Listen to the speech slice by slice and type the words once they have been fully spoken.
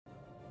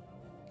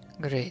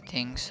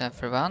Greetings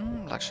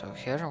everyone, Galactic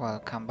here,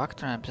 welcome back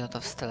to an episode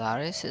of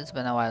Stellaris. It's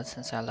been a while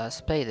since I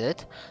last played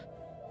it,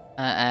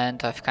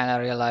 and I've kinda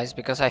realized,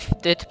 because I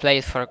did play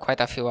it for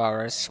quite a few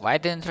hours, why I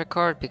didn't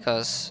record,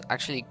 because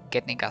actually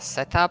getting a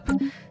setup,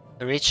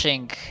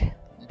 reaching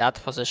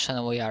that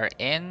position we are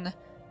in,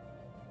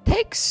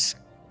 takes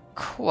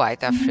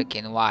quite a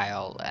freaking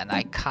while, and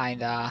I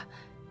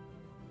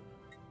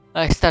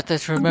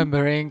started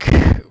remembering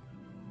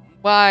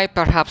why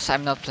perhaps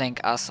I'm not playing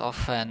as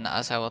often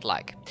as I would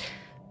like.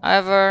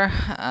 However,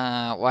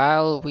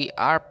 while we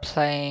are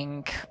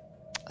playing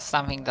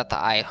something that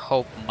I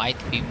hope might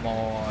be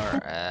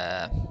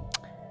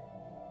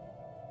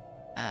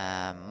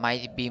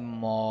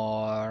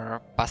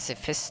more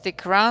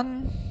pacifistic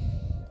run,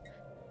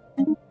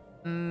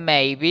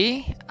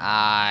 maybe.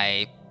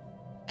 I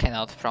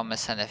cannot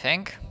promise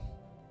anything.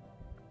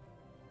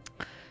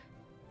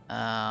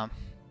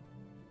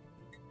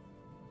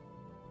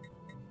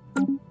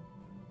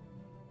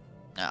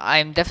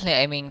 I'm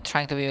definitely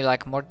trying to be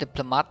like more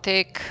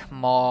diplomatic,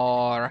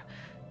 more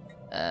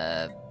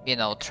you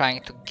know,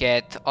 trying to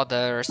get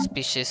other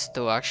species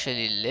to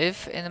actually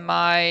live in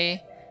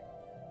my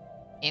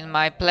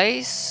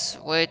place,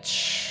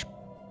 which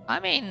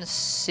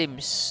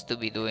seems to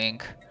be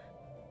doing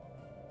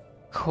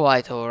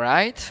quite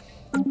alright.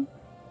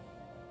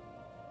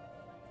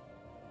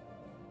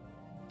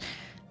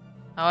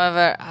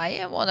 However, I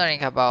am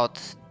wondering about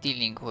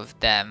dealing with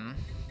them.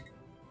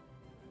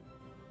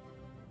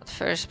 But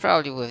first,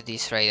 probably with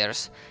these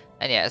raiders.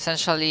 And yeah,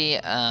 essentially,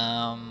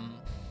 I'm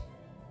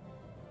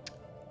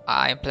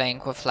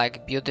playing with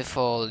like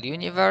beautiful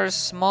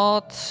universe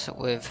mod,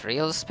 with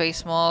real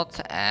space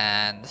mod,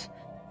 and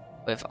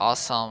with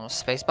awesome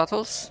space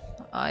battles,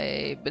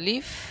 I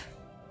believe.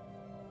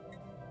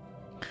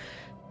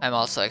 I'm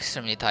also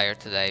extremely tired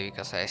today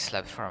because I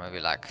slept for maybe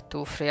like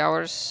 2-3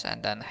 hours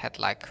and then had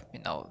like, you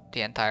know,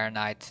 the entire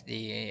night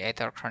the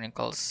Aether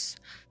Chronicles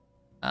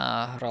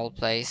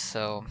roleplay,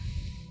 so...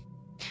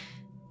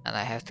 And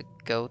I have to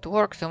go to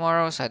work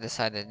tomorrow, so I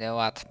decided, you know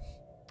what,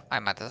 I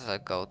might as well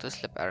go to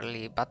sleep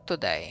early, but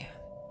today.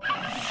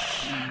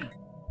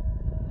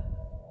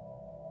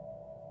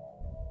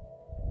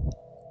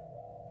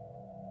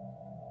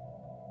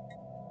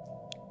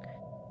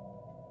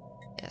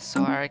 Yeah,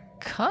 so our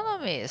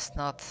economy is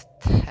not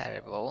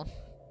terrible.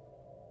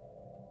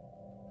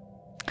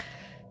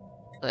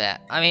 So yeah,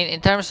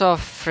 in terms of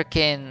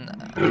freaking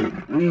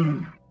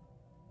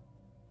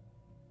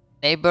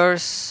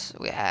neighbors,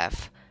 we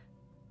have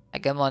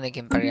Hegemonic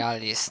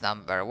Imperialist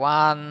number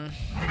 1,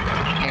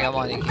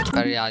 Hegemonic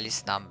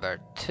Imperialist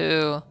number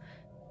 2,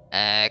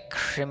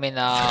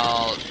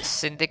 Criminal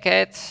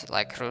Syndicate,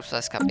 like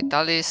Ruthless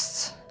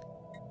Capitalists.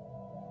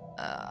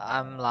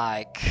 I'm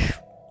like,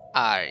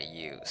 are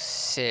you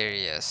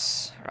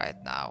serious right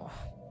now?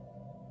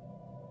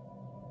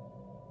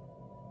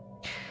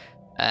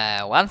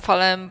 One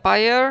Fallen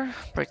Empire,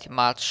 pretty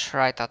much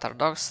right at our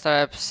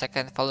doorstep.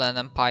 Second Fallen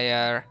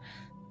Empire,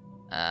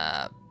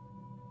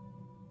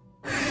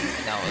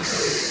 you know,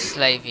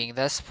 slaving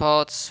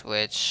despots,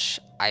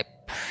 which I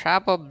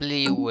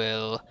probably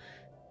will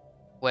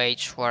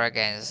wage war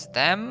against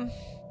them.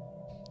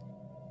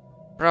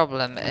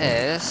 Problem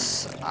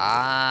is,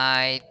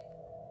 I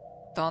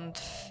don't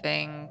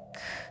think...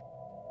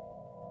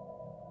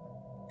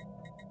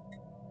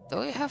 Do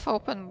we have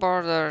open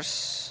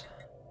borders?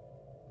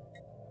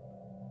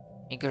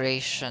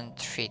 Migration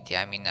treaty,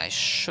 I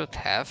should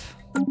have.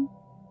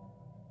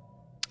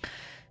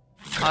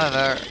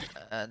 However,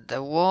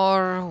 the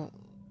war...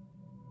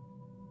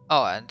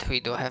 Oh, and we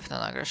do have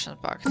non-aggression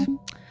pact,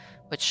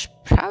 which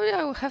probably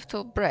I will have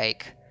to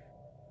break.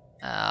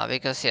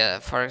 Because yeah,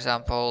 for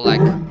example,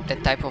 like the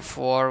type of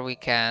war we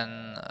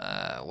can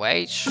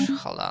wage,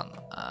 hold on,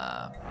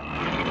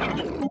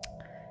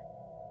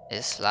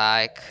 is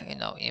like, you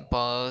know,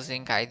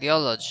 imposing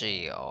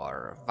ideology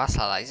or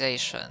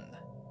vassalization.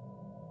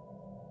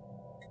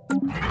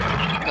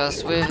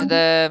 Because with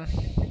the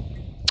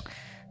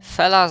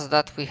fellas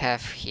that we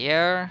have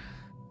here,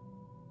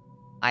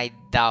 I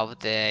doubt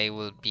they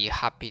will be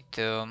happy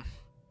to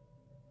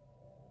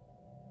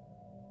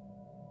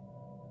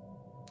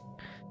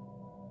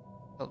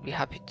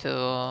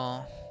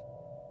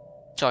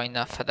join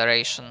a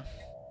federation.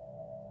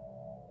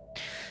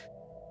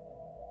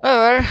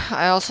 However,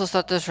 I also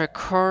started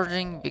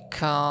recording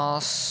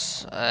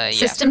because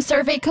System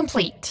survey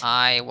complete.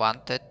 I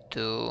wanted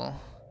to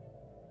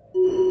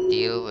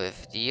deal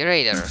with the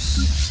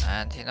raiders,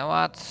 and you know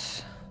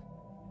what?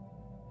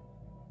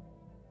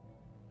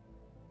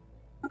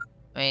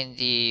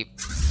 The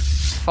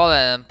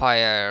Fallen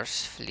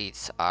Empire's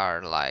fleets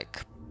are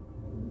like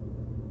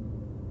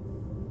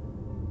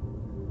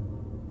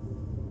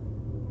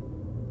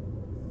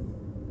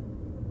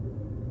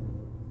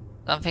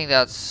something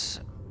that's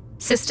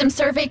System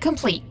survey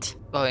complete.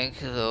 going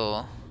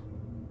to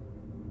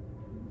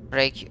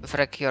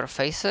wreck your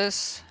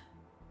faces,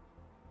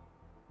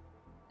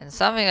 and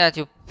something that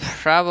you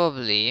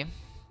probably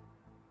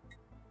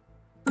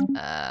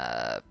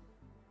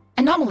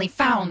Anomaly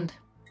found.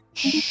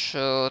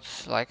 should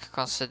like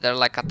consider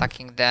like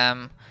attacking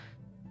them.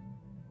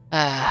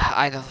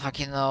 I don't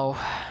fucking know.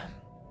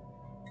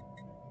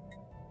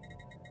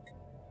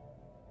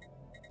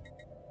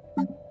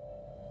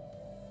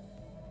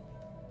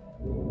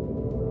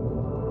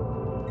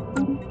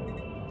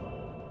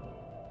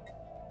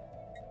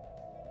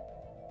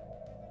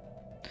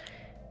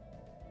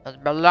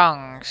 It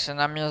belongs in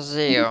a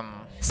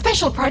museum.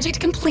 Special project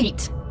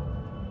complete.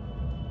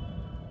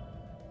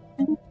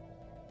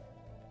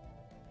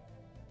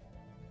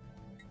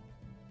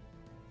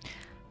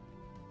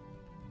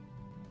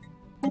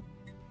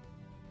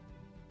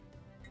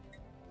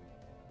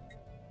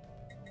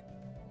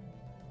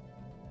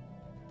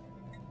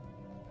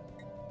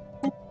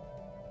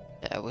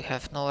 Yeah, we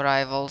have no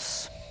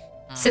rivals.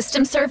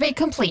 System survey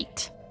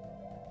complete.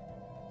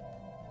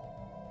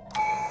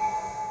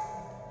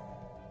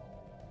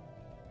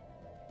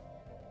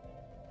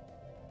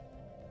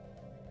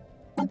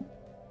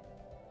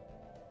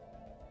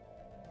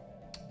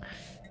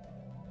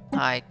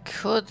 I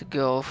could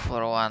go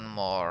for one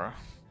more.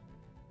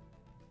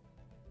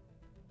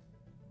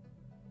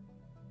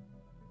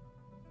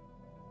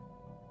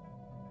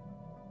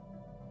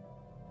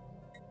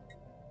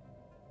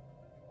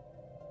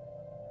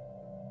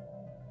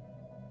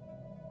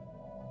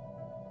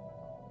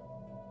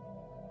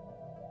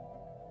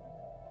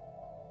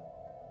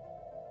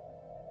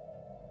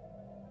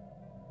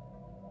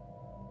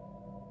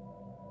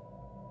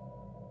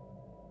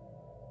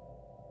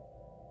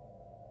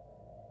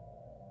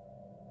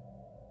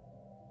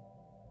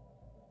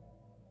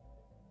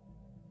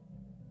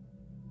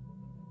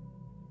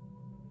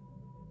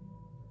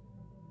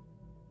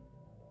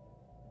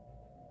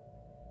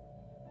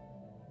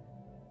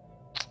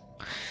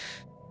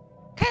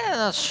 Kinda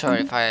not sure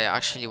if I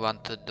actually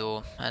want to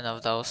do any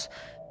of those.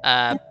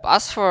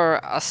 As for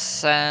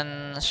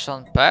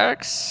Ascension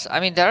perks, I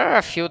mean, there are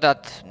a few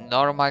that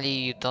normally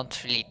you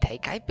don't really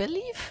take, I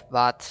believe,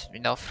 but you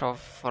know, for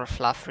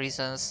fluff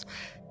reasons,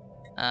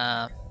 you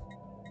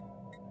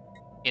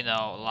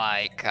know,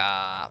 like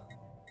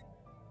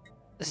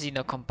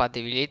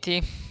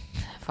xenocompatibility,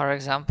 for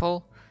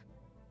example.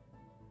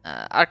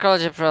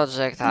 Archaeology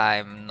project,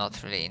 I'm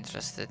not really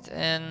interested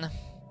in.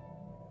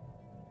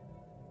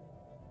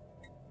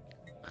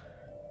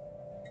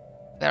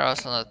 They're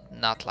also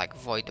not like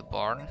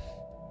Voidborn.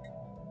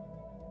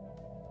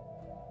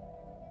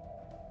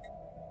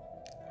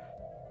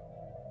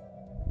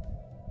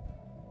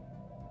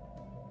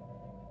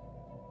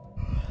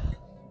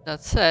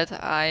 That said,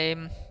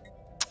 I'm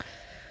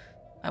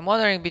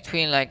wondering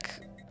between like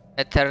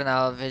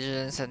Eternal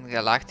Vigilance and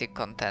Galactic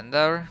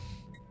Contender.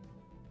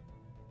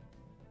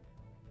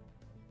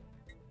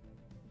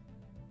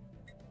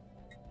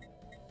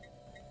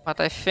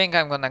 But I think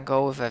I'm gonna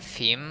go with a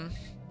theme,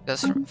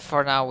 because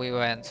for now we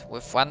went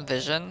with one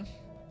vision,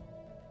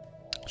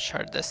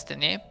 Shared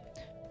Destiny,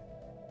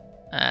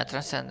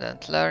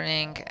 Transcendent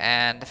Learning,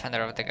 and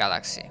Defender of the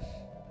Galaxy.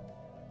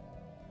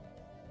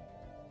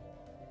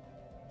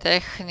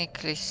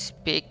 Technically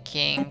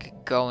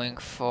speaking, going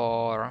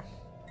for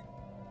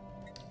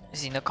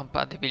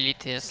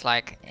xenocompatibility is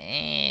like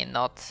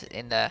not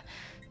in the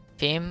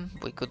theme.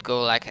 We could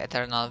go like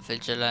Eternal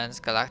Vigilance,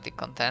 Galactic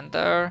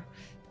Contender.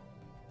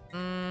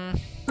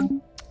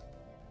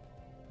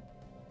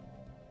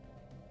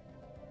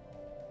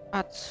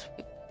 But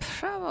we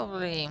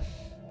probably...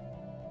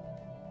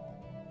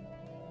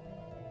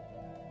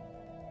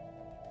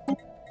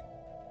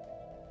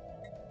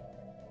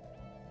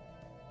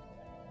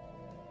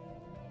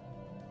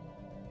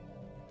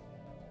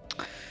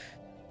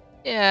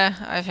 Yeah,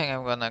 I think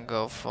I'm gonna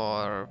go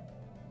for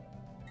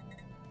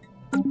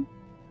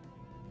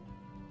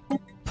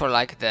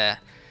like the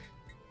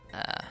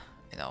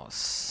you know,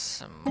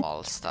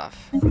 small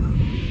stuff,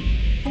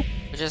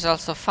 which is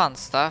also fun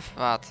stuff,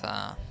 but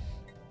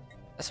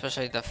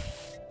especially the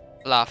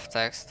fluff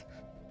text,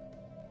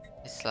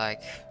 it's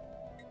like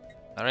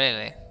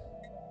really.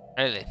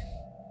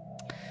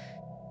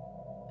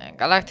 And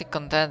Galactic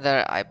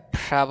Contender, I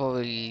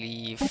probably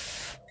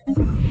leave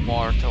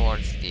more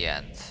towards the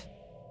end.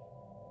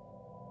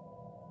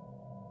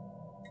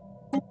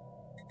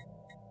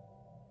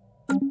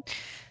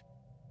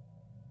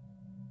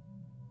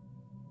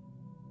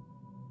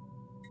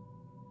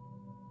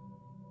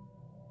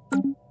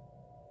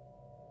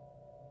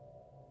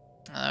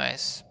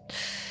 Anyways,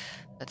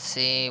 let's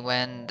see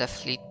when the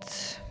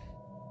fleet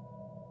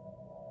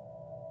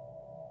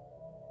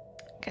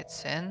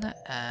gets in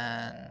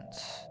and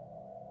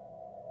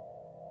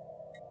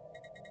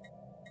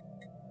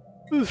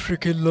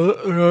freaking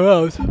run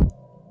out.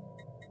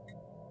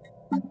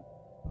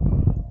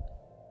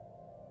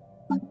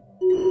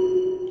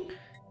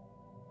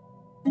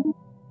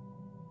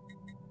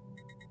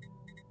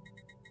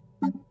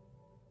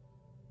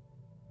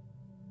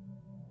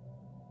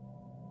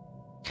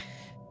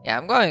 Yeah,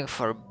 I'm going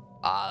for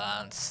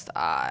balanced.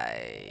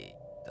 I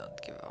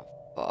don't give a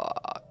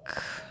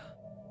fuck.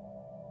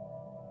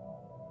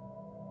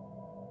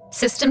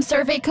 System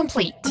survey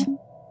complete.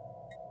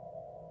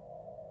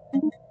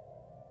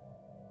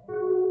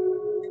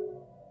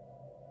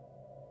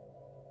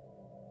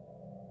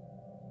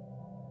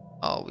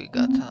 Oh, we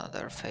got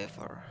another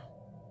favor.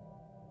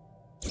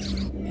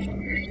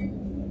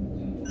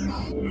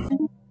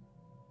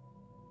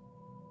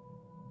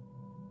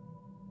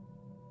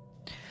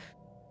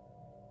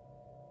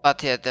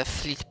 But yeah, the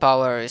fleet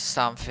power is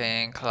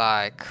something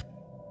like...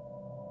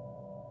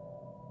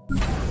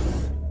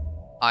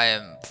 I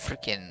am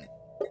freaking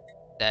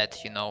dead,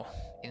 you know,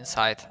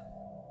 inside.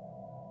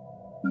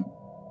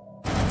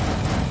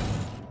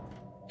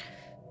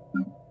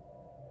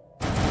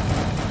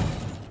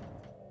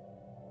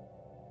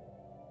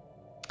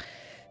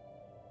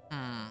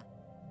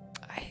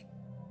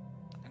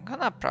 I'm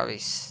gonna probably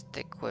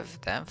stick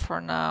with them for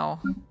now.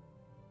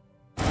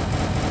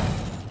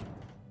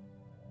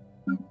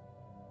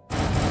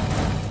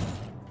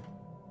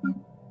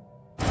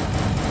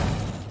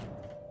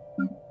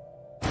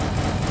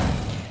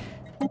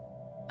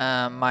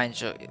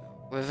 Mind you,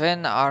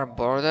 within our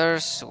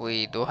borders,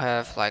 we do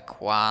have like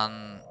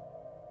one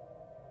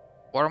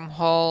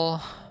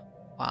wormhole,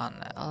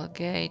 one L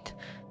gate,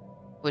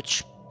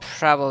 which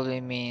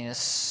probably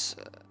means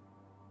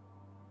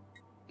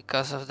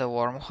because of the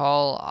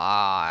wormhole,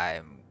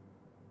 I'm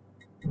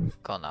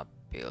gonna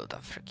build a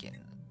freaking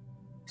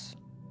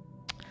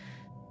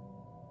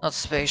not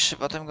spaceship,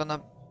 but I'm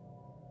gonna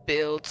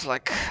build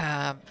like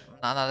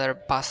another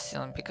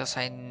bastion because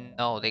I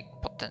know they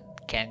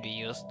can be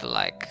used to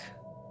like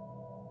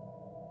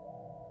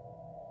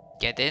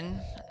get in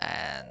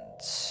and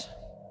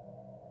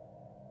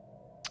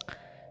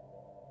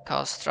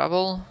cause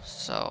trouble,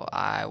 so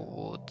I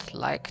would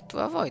like to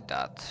avoid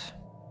that.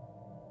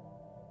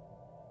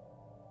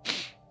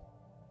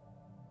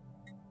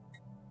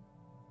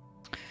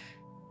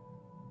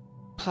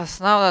 Plus,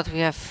 now that we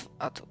have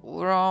at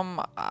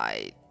Urom,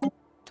 I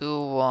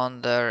do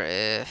wonder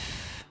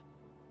if...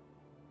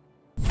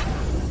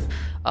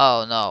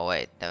 Oh no,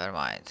 wait, never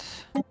mind.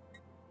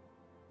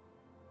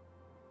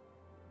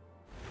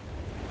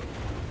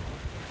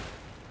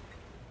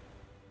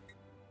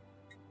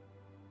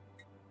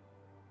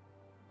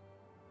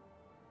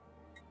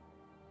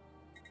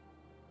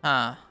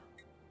 Huh,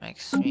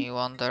 makes me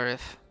wonder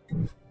if...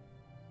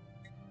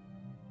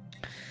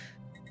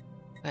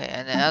 Okay,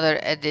 any other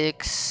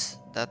edicts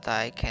that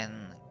I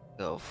can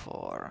go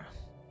for?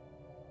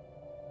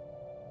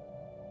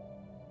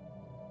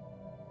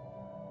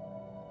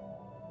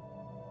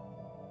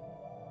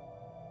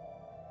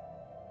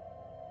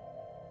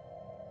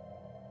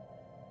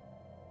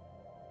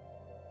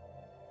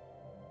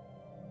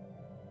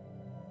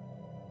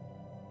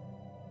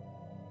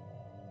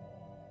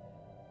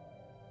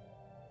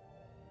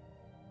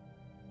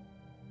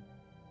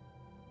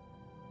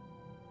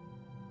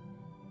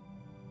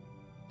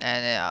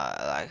 And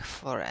like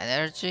for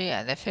energy,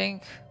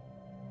 anything?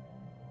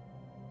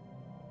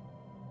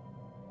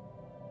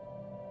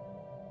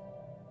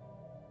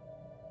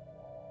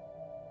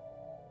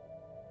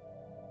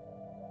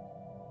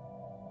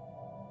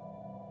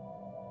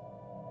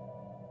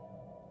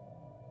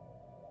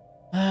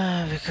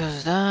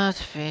 Because that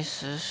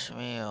pisses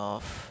me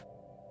off.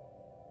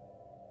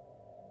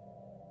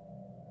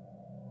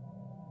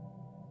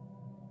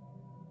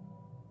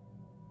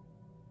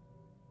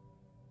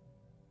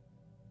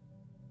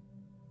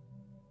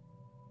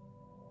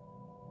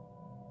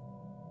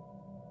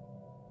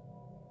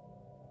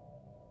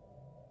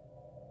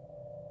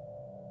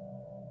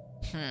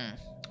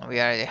 We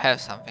already have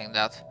something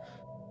that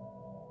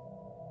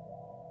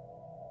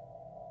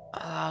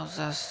allows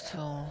us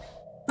to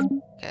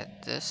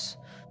get this.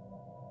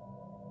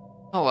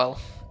 Oh well.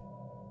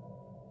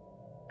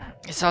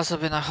 It's also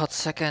been a hot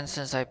second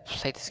since I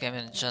played this game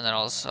in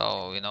general,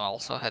 so, you know, I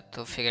also had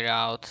to figure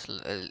out,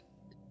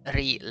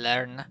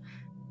 relearn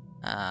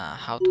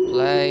how to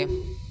play.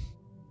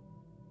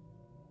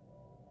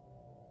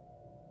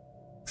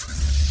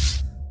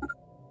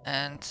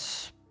 And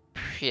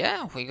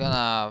yeah, we're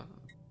gonna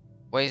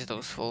waste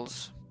those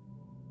fools.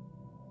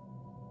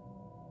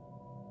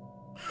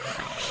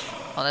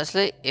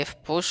 Honestly,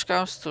 if push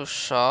comes to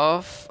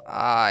shove,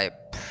 I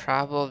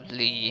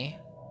probably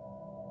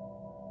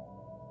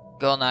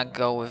gonna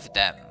go with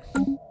them.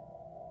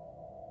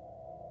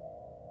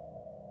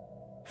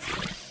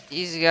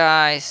 These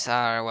guys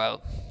are,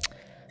 well,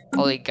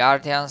 Holy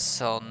Guardians,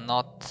 so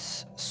not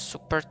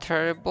super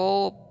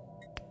terrible,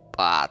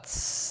 but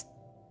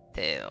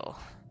still.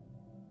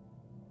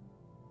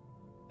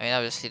 I mean,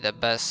 obviously the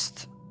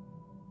best...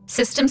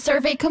 System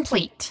survey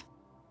complete.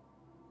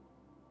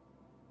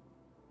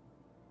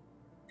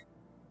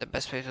 The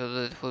best way to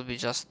do it would be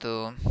just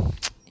to,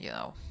 you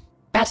know...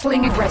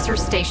 Battling aggressor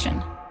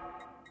station.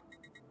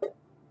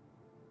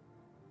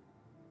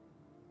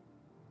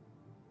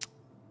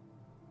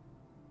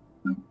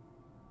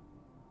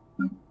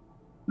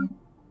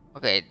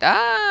 Okay,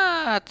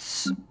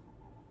 that's...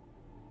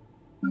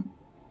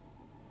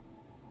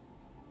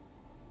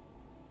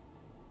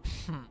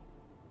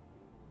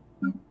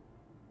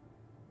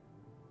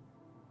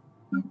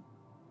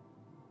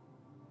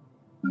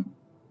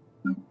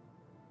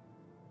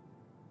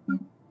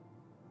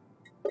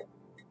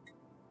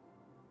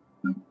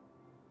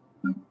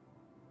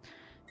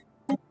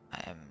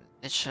 I am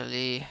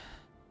literally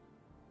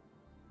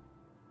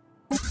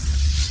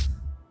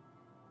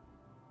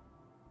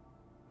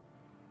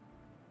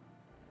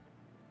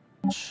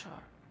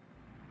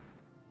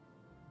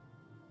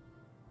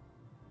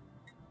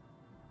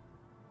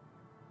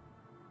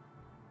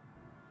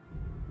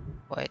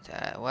Wait,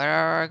 where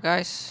are our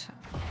guys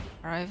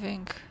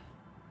arriving?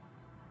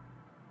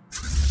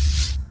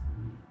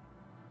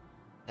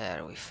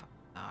 There we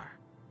are.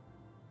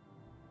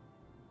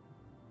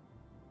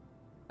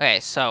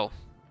 Okay, so...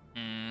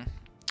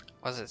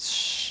 was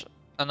it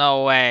oh,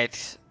 no,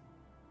 wait.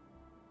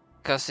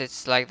 Because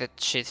it's like the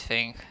cheat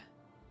thing.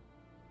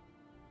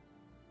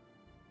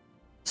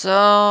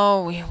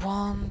 So, we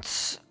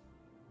want...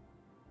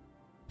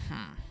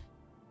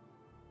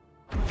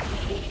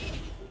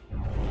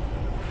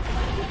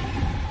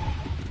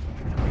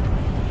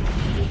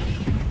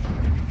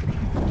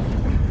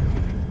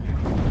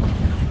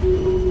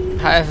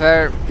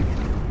 However,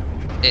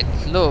 it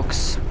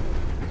looks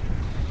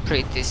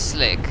pretty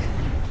slick.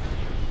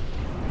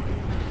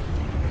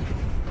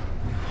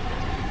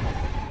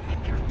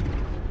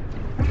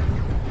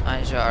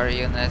 Mind you, our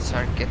units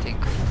are getting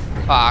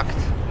fucked.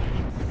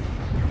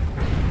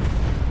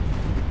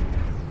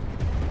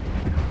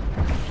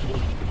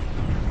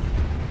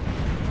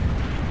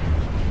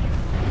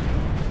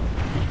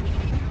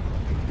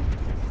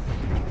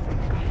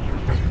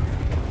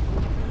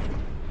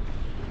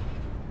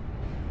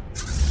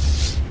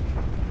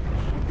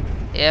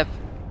 Yep.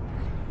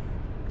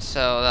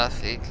 So that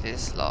fleet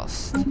is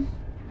lost.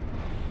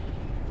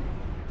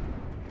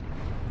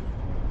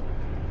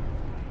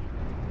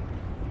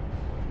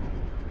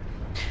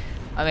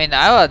 I mean,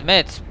 I'll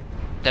admit,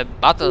 the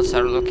battles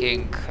are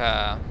looking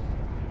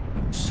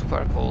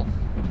super cool.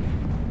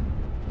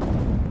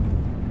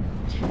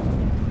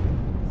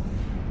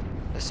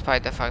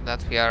 Despite the fact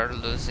that we are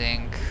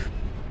losing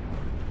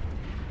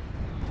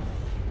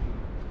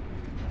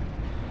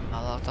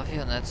a lot of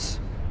units.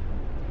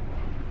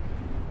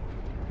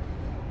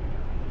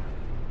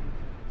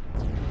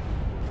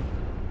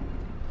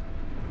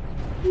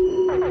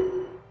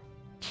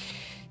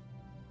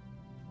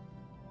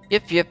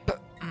 Yep.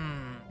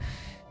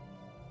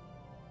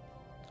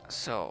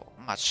 So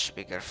much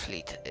bigger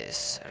fleet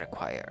is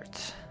required.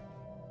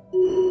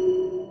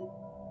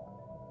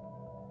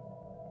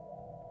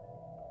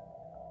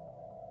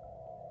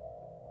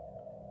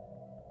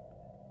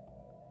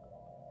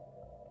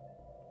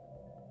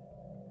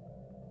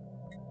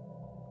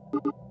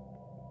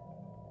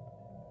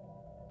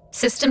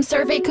 System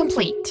survey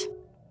complete.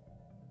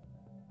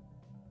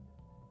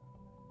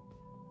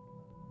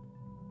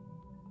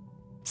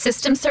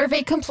 System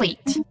survey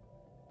complete.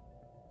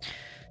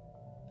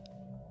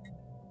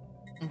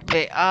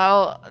 They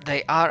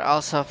are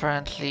also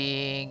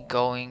apparently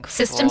going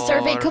System for...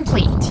 survey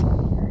complete.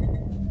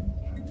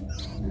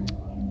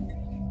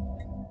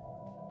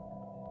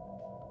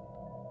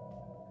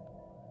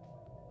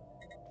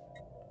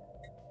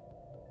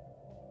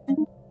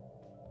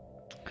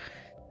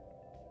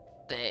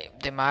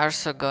 They are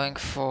also going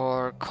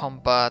for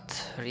combat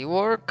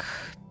rework,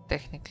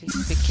 technically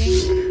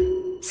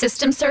speaking.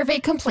 System survey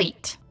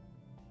complete.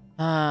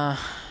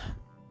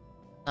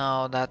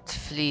 No, that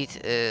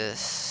fleet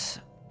is...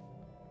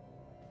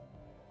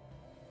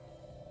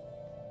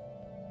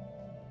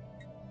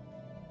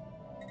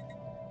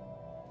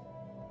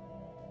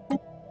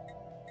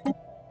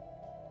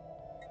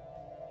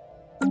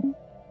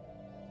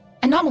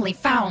 Anomaly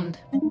found.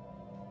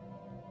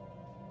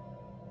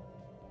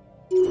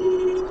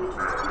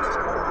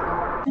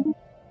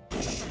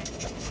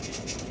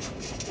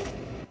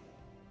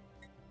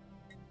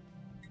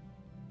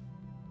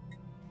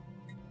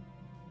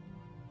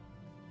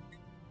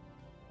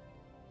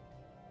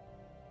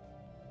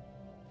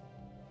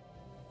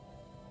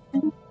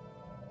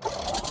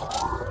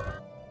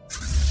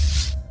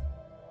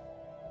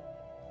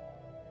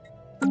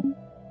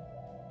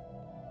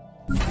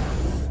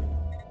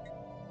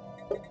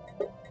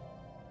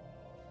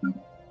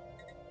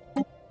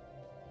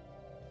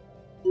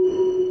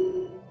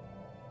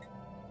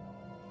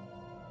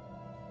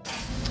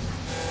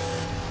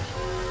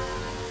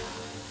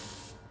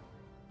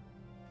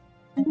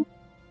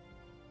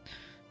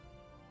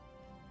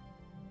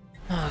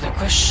 Oh, the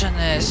question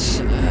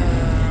is...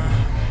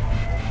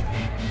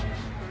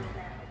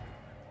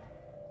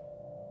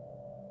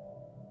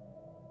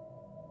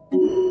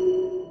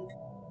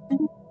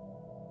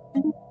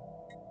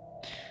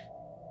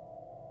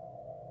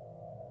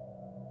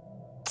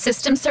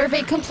 System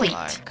survey complete.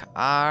 like,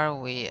 are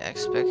we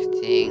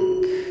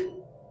expecting...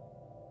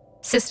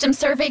 System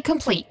survey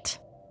complete.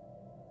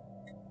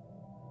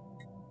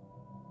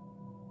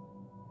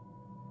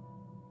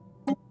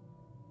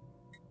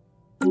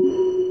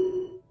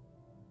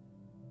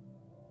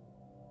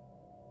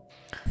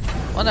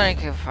 Wondering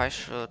if I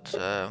should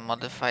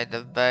modify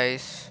the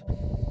base.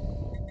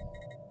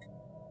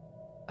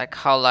 Like,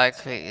 how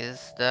likely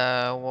is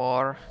the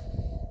war?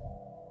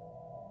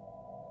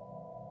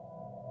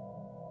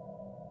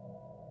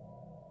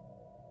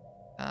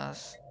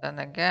 Because then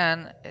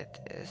again, it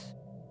is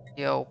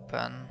the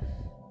open.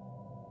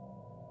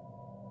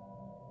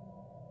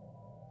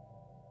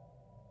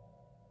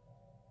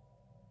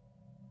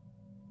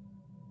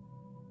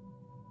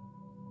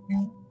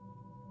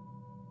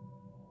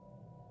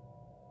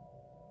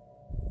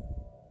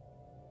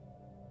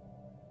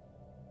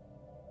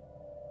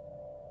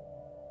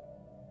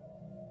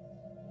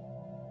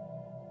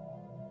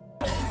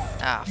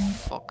 Ah,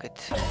 fuck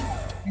it.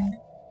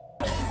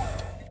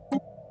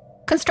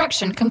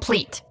 Construction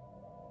complete.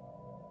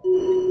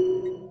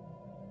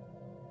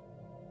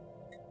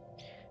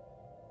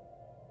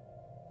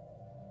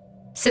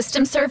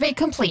 System survey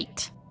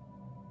complete.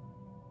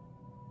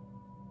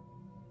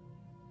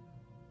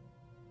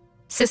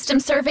 System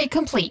survey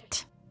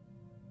complete.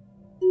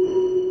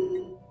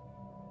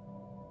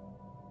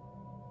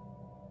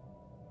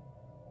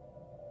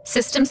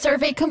 System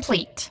survey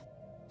complete.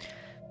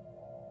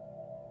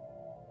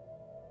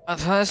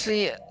 But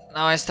honestly,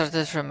 now I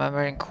started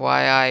remembering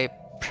why I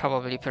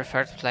probably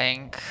preferred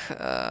playing,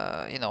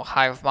 you know,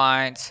 hive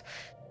minds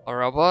or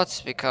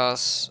robots,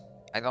 because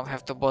I don't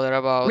have to bother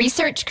about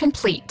Research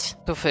complete.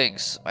 two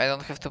things. I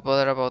don't have to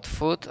bother about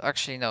food.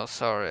 Actually, no,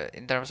 sorry.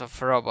 In terms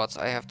of robots,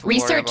 I have to worry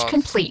Research about.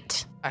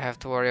 complete. I have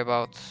to worry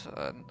about.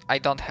 I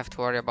don't have to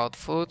worry about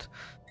food.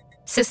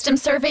 System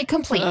survey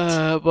complete.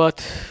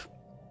 But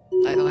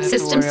I don't have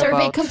System to worry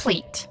survey about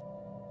complete.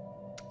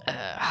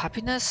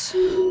 happiness.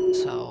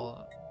 So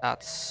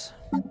that's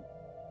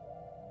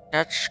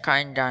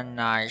kinda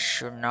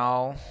nice, you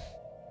know.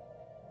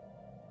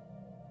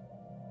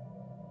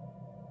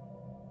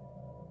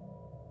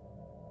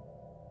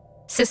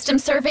 System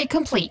survey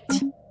complete.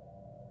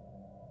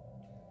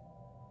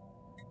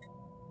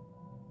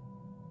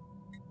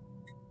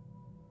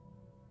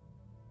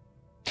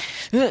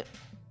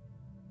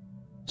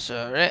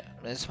 Sorry,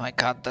 it's my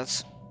cat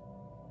that's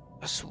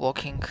just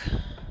walking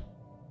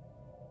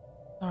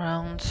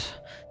around,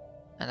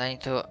 and I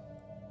need to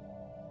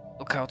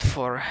look out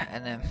for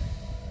any.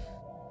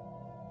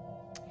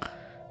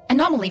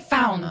 Anomaly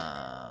found.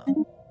 That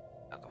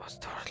was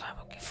the word I'm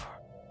looking for.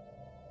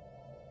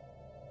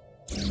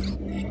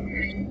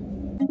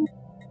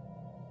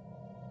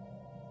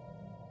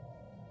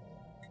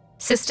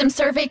 System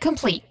survey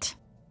complete.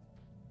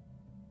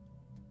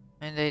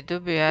 And they do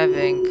be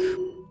having,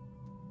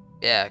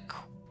 yeah,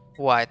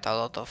 quite a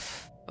lot of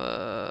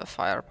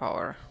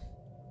firepower.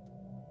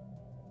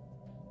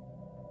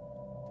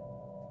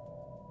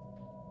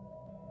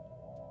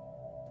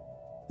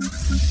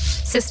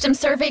 System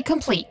survey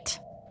complete.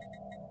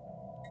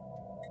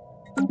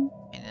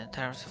 In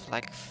terms of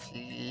like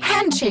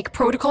Handshake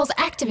protocols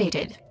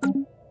activated.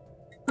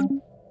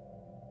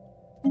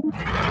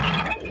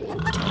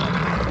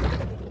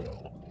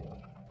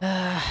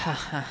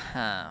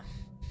 I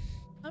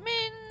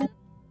mean,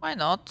 why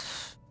not?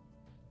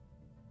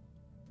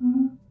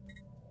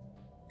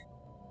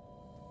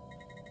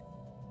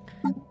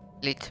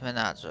 Lead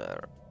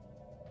manager.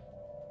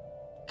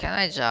 Can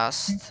I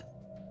just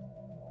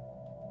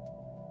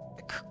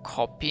like,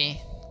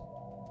 copy?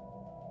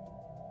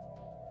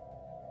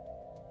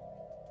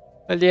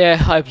 Well,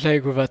 yeah, I'm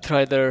playing with a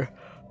trader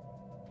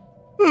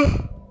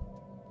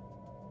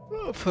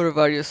for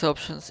various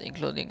options,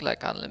 including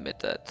like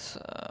unlimited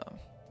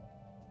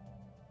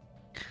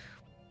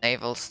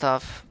naval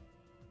stuff.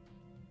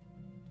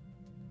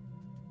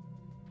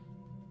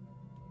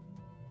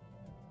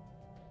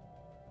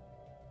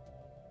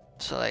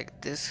 So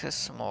like this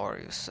has more,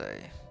 you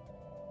say?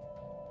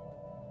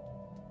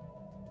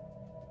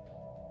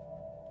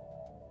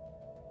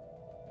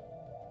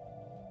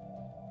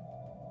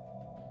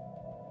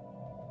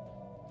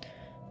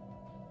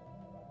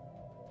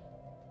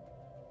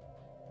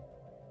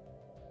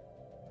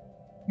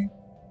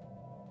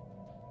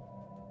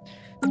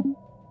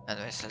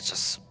 Anyways, let's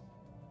just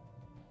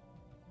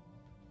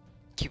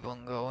keep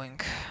on going.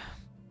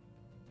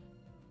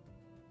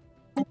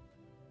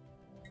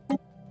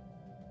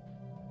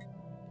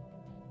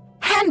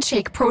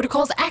 Handshake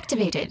protocols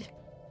activated.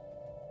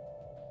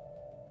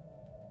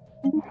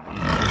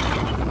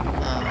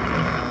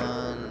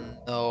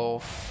 No,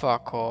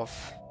 fuck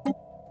off.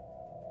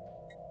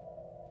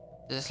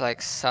 This is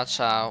like such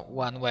a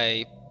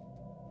one-way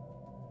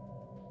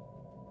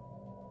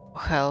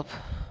help.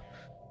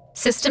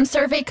 System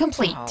survey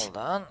complete. Hold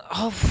on.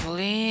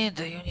 Hopefully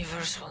the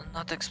universe will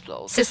not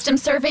explode. System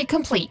survey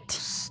complete.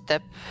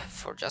 Step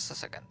for just a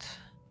second.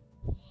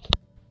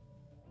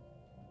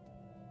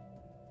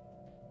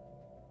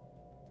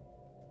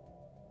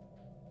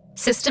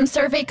 System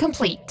survey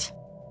complete.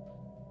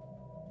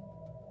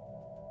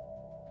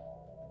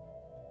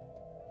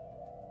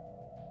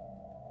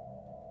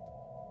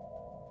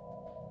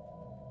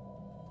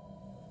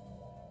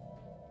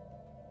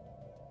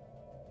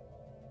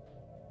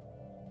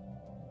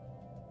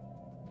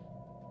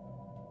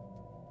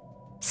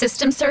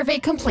 System survey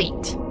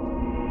complete.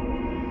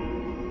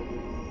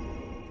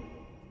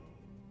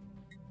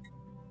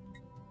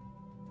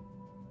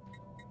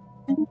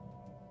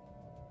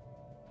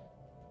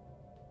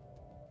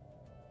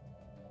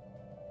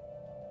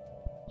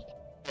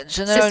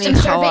 Generally, System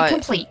survey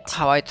complete.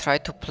 how I try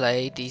to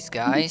play these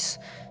guys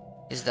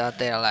is that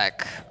they're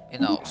like, you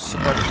know,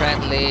 super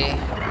friendly.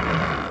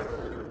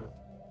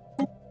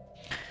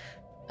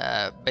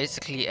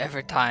 Basically,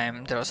 every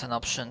time there's an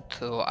option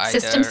to either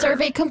System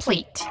survey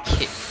complete.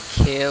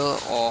 kill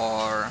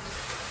or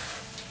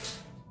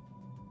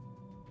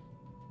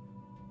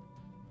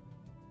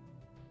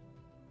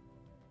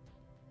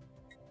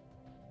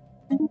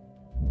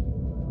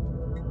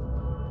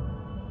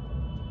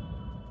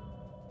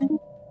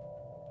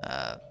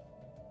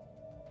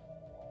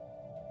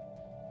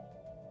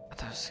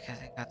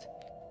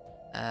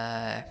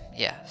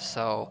yeah,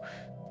 so...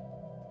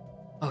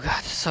 Oh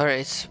god,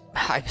 sorry,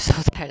 I'm so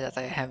tired that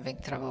I'm having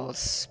trouble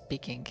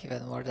speaking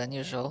even more than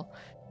usual.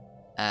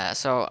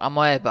 So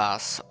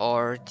amoebas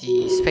or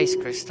the space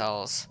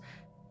crystals.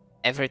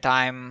 Every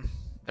time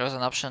there was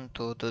an option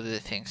to do the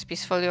things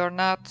peacefully or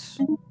not,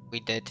 we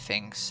did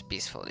things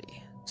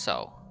peacefully.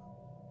 So,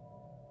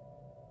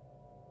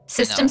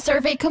 System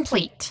survey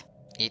complete.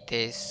 it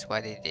is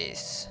what it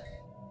is.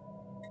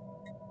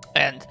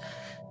 And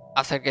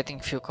after getting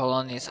few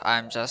colonies,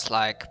 I'm just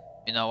like,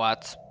 you know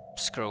what,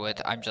 screw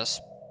it, I'm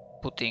just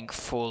putting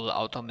full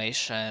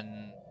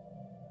automation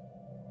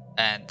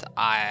and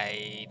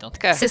I don't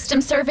care.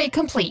 System survey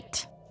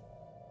complete.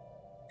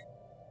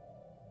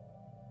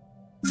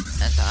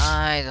 And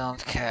I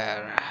don't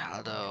care,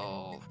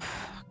 although,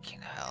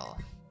 fucking hell.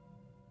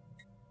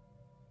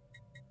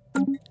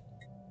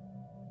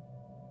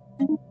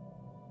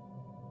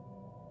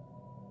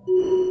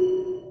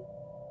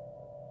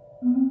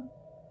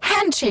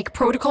 Handshake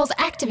protocols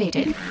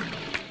activated.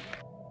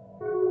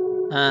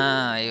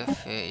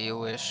 If you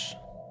wish.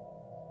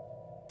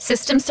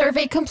 System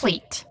survey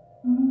complete.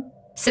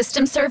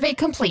 System survey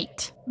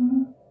complete.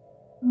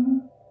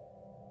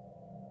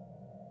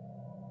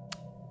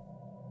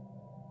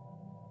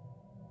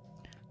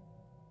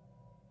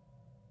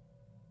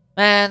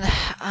 Man,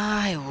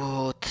 I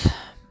would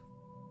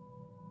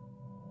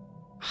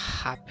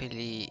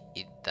happily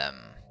eat them.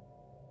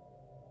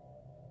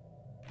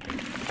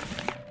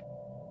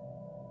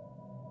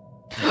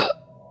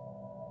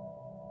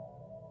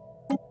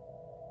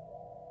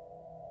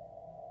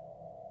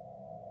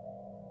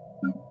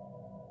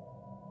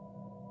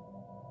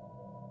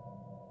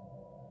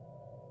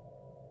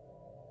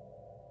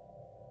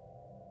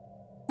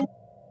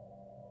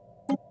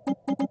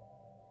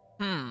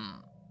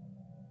 Hmm.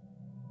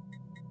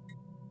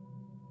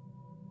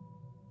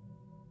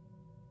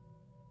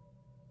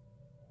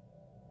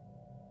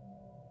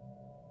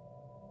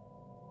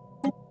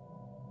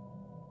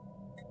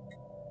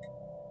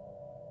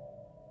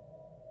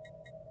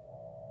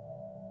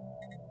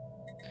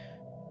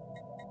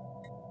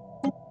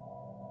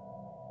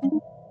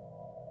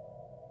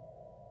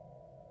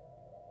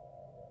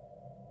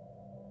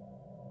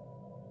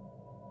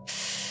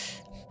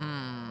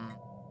 Hmm.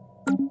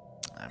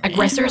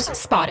 Aggressors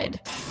spotted.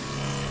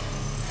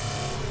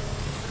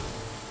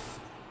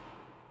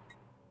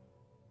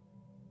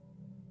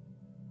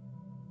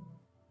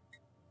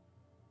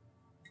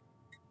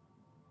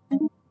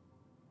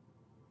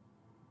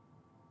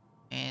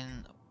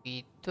 And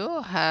we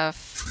do have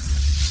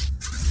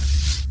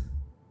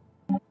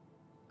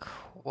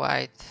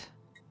quite...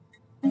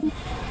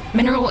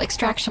 Mineral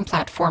extraction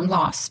platform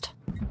lost.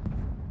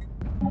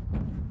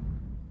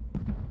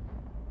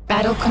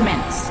 Battle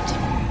commenced.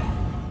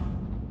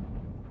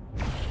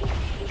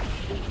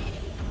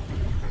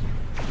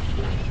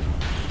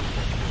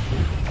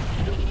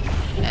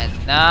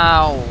 And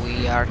now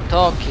we are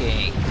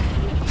talking.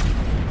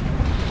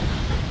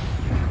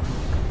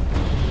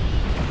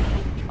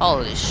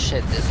 Holy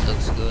shit, this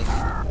looks good.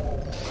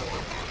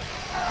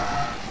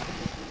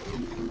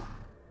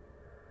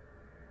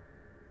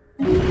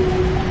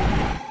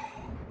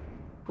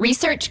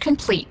 Research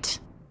complete.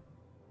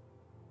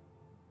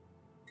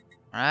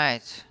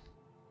 Right.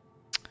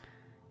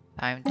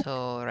 Time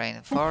to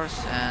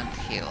reinforce and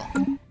heal.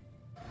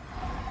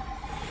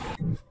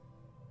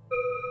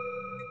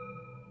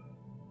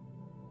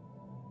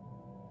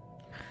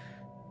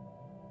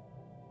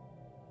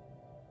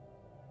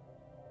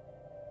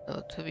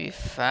 So to be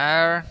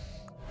fair,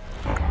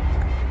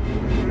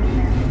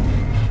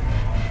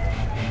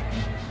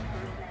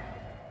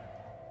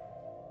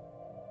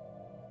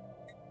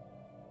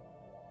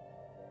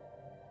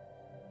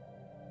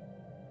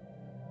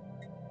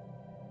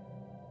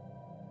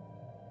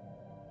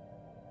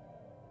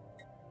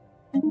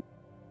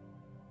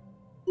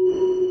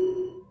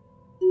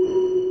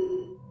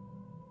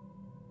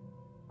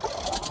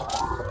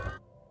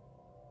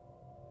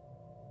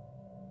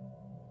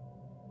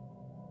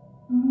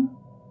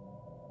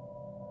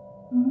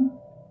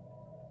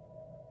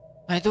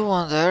 I do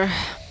wonder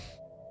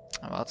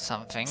about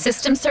something.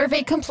 System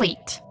survey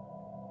complete.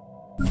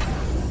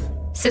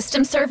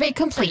 System survey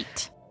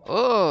complete.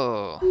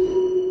 Oh.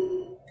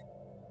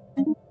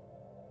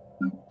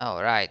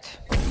 Oh, right.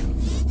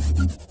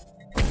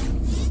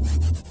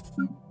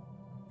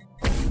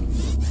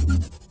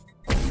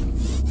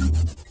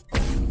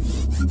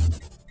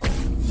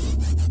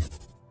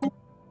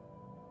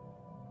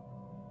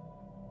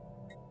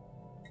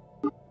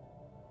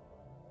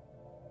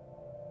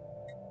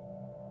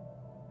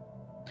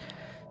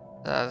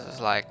 That's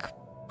like,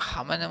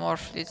 how many more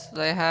fleets do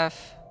they have?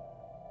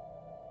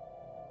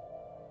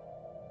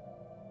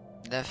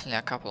 Definitely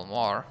a couple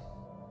more.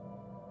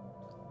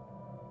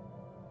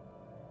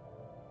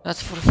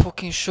 That's for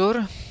fucking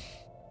sure.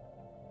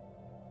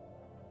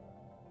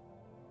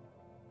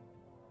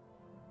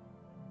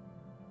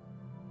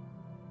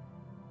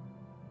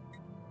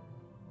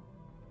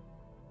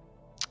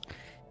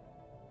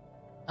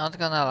 Not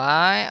gonna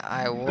lie,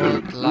 I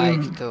would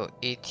like to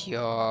eat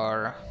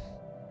your...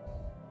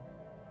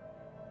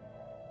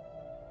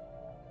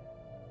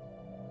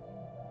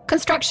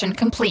 Construction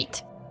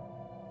complete.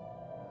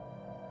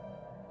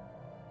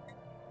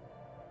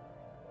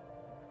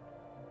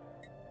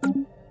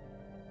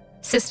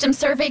 System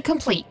survey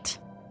complete.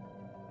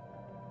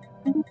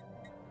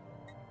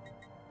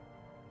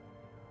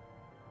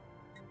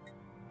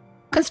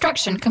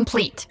 Construction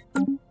complete.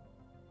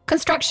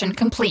 Construction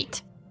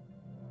complete.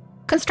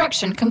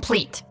 Construction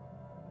complete.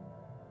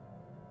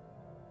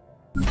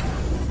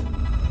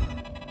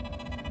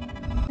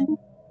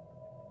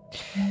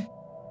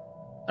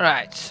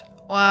 Right,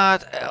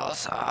 what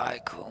else I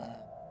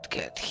could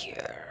get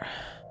here?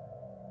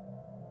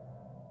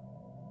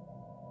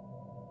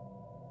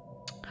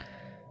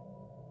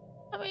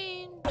 I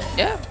mean,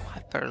 yeah,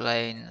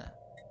 hyperlane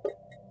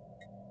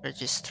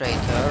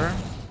registrator.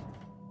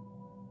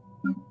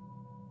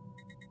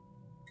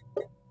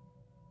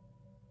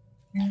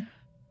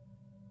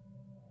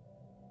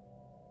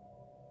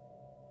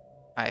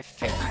 I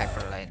think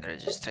hyperlane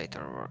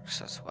registrator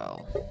works as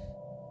well.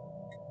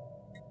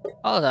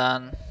 Hold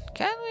on,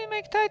 can we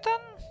make Titan?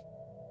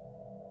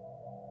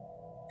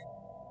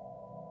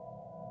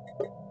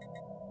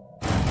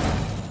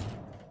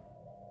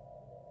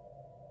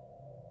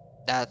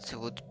 That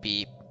would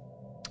be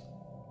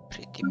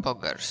pretty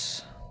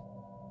boggers.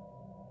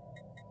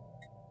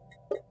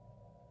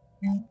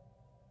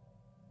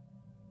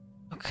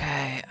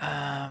 Okay,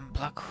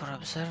 Black Hole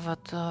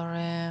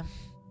Observatory.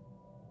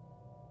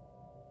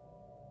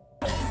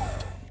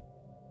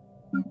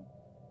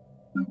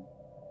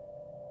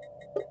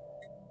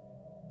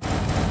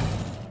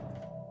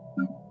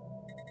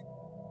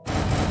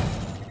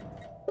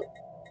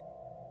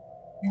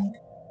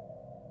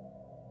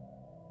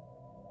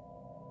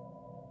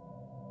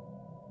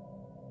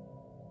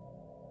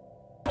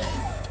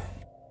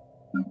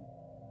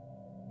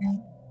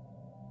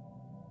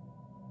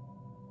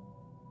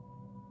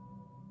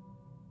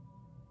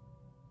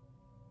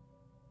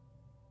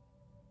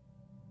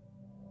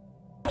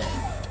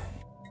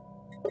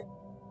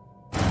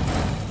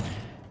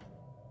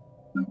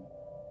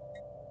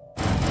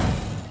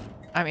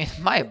 I mean,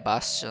 my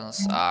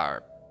bastions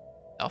are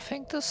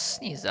nothing to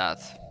sneeze at.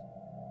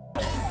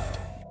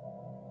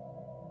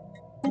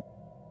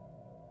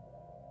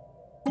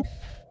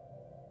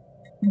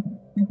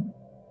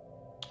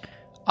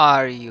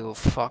 Are you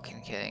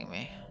fucking kidding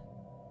me?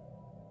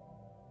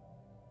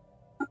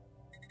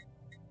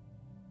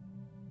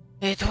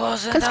 It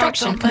wasn't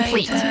Construction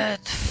complete.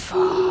 automated.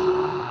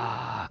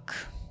 Fuck.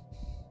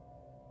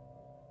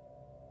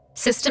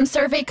 System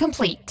survey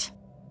complete.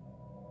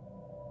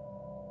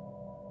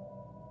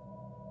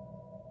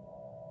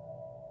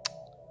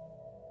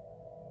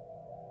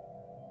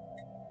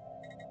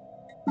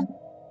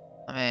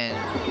 I mean,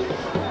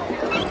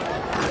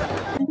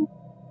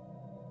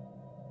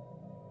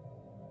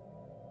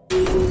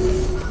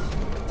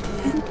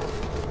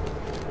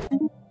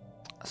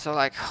 so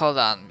like, hold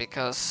on,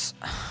 because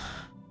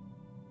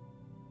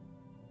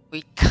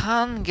we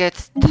can't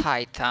get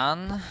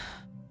Titan.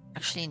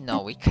 Actually,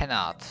 no, we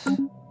cannot.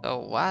 So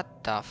what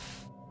the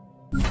f...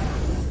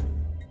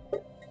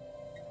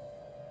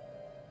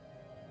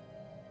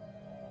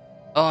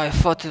 Oh, I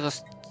thought it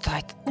was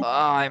Titan. Oh,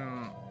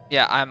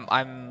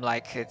 I'm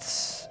like,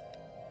 it's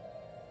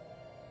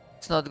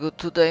not good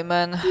today,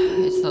 man.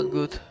 It's not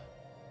good.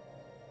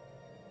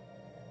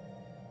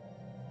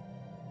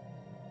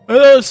 And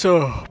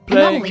also,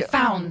 Anomaly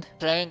found.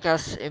 playing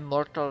as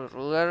immortal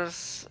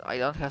rulers, I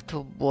don't have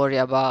to worry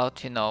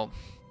about, you know,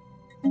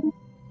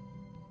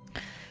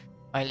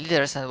 my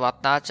leaders and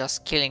whatnot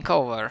just killing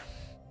over.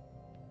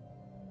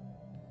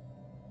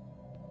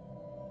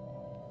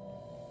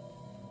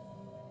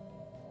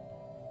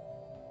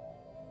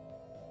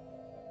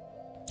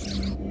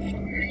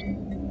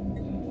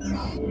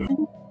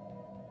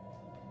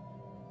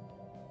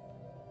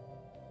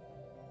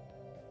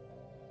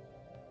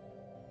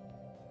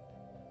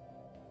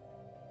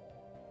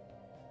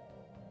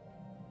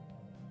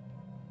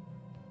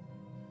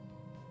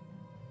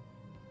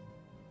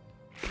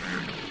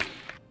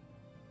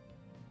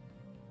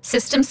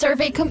 System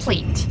survey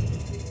complete.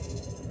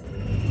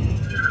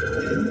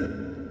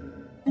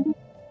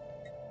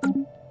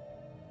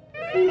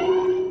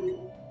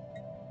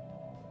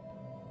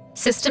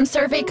 System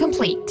survey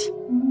complete.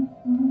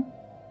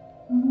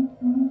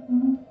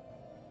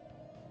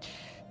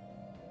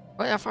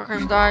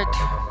 Motherfuckers died.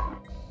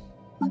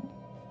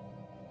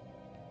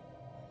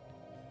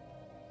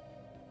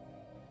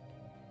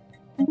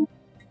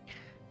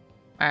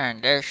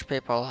 Man, these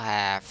people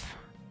have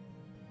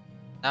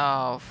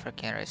no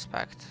freaking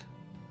respect.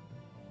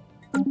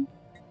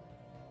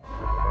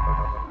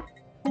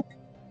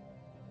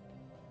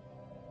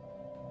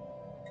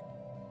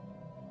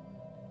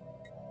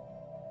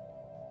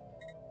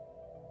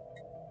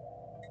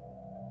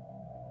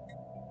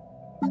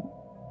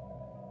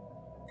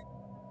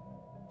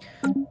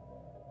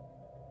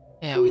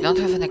 Yeah, we don't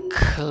have any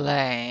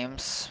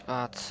claims,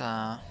 but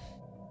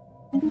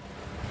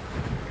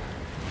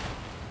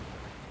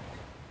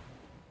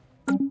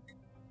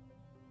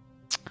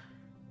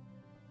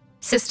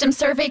System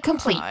survey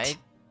complete. I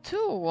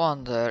do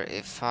wonder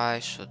if I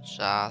should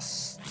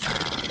just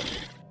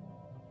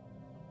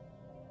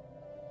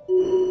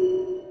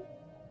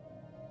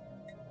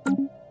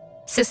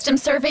System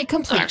survey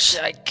complete.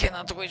 Actually, I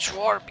cannot wage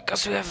war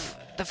because we have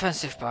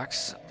defensive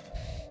packs.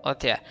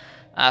 But yeah,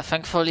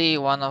 thankfully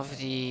one of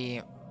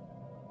the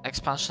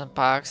expansion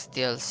packs,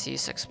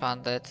 DLCs,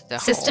 expanded the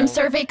System whole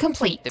survey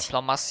complete.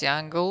 diplomacy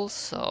angle,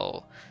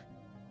 so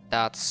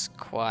that's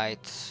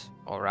quite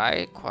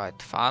alright,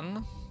 quite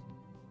fun.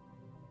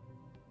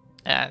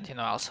 And you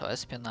know, also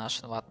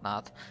espionage and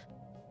whatnot.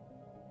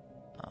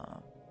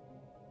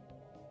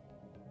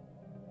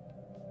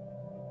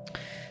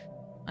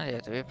 And yeah,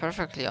 to be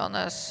perfectly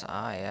honest,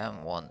 I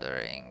am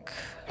wondering.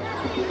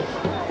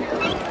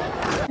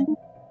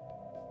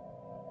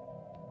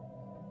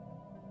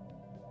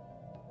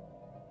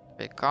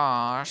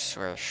 Because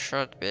we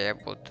should be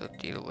able to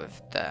deal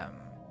with them.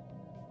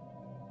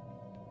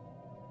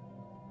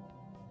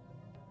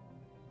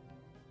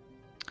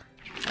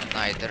 And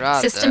I'd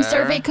rather... System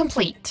survey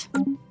complete.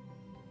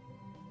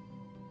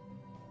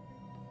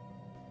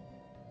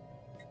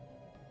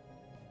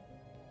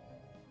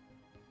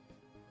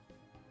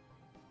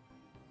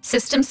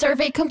 System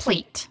survey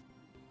complete.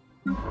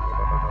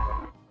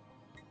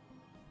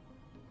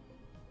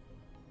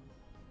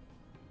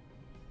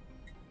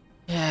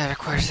 Yeah,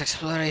 requires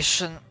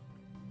exploration.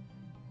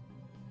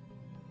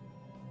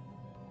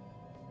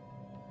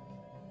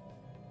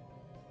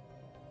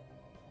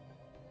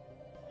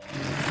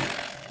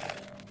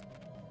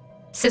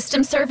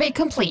 System survey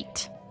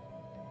complete.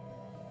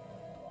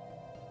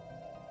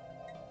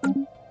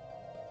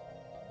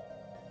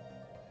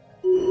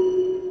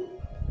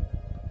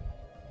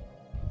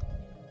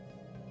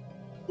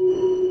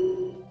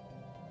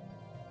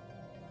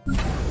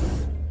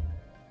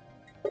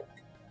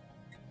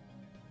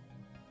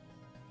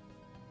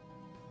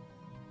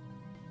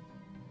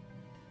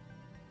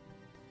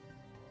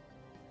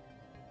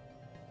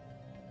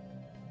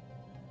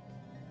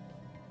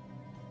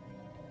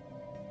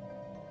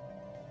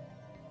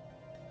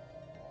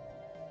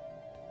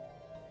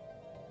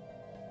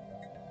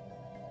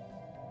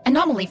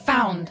 Anomaly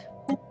found.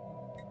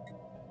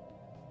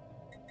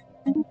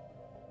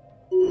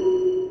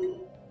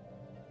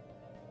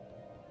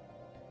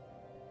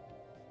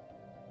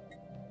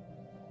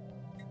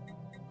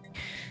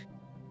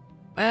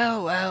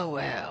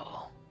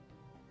 Well.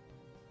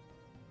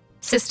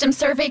 System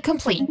survey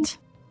complete.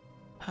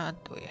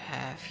 What do we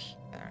have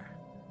here?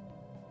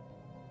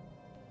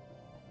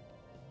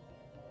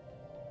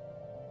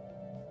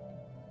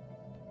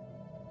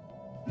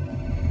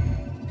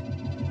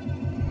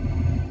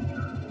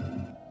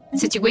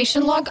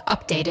 Situation log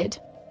updated.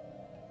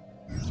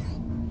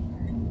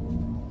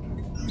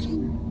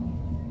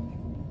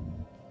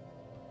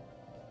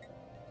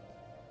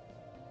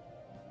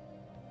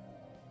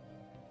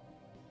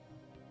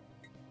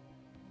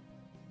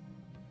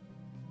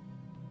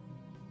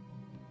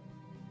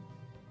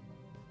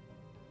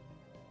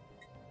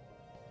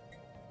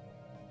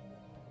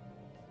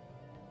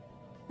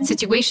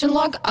 Situation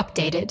log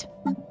updated.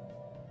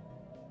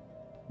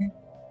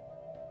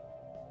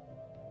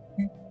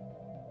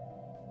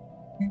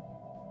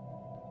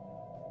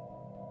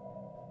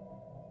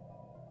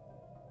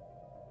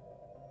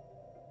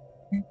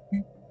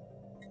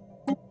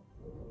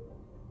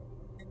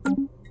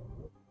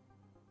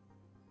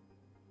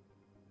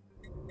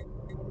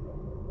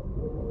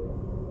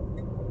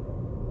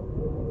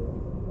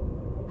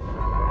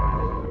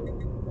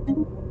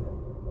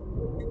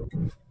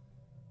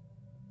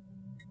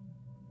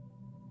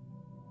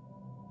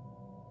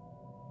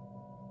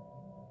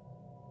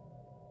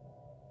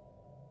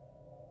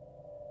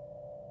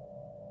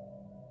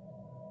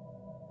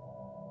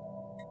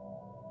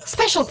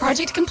 Special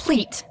project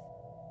complete.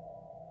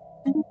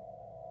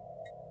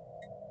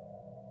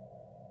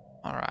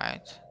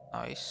 Alright,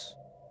 nice.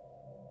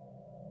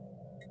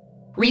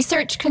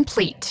 Research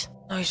complete.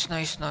 Nice.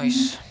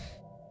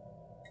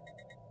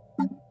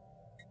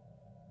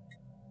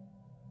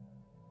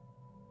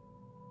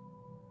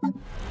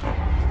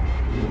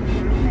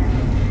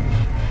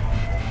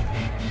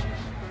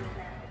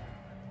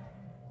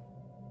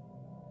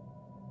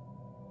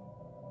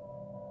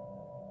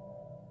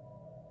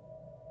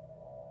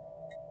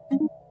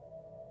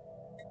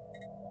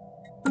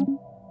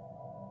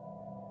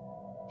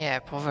 Yeah,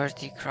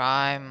 poverty,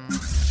 crime,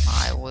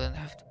 I wouldn't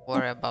have to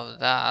worry about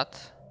that.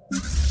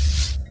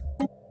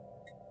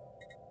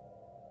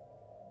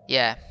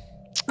 Yeah.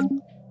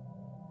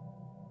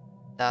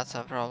 That's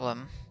a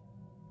problem.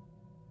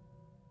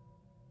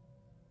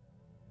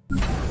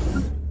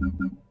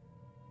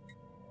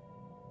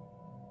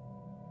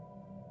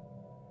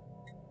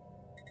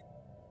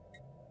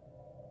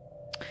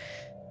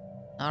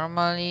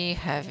 Normally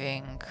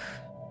having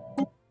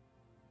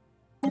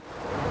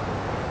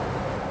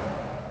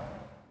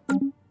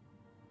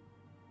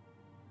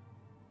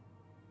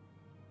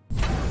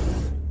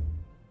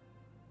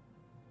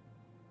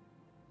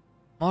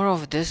more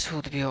of this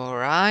would be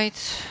alright,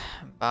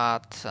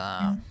 but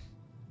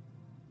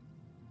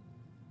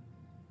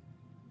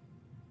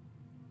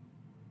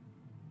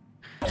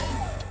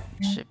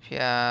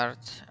shipyard,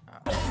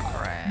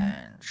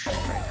 range,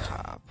 trade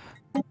hub.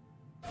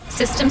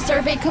 System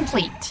survey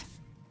complete.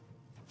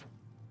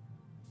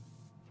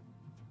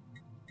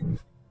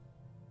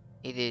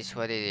 It is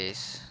what it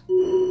is.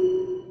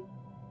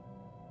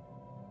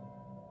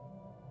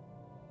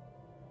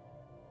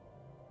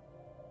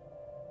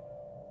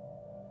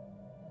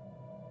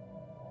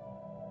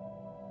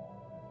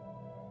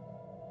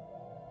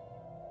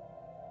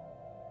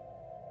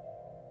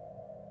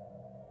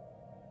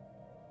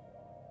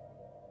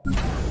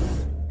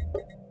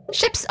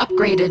 Ships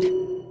upgraded.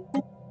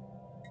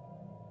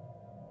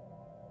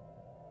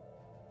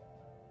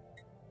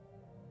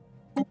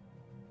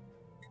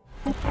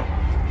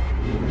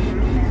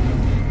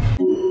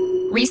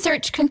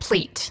 Research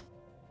complete.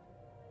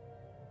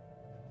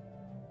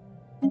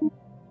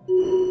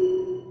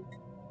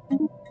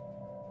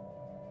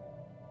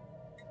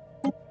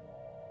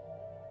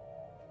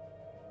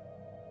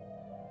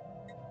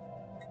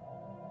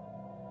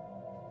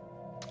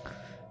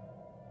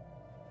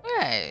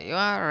 Yeah, you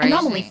are raising.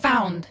 Anomaly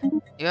found.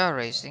 You are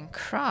raising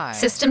crime.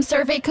 System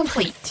survey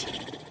complete.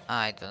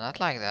 I do not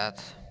like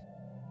that.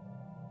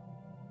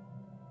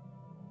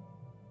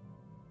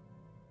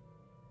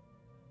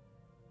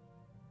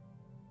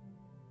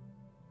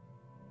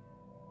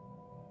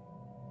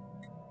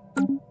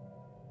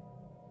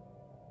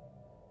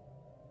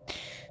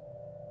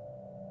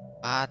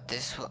 But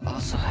this will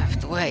also have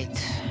to wait.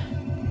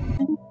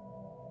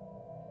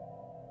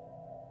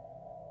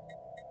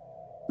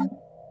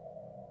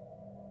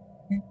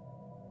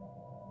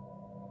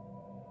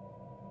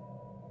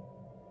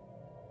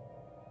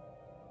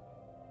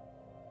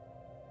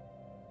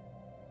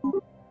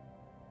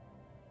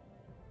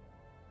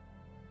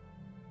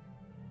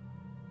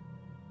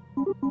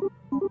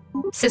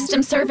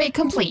 System survey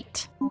complete.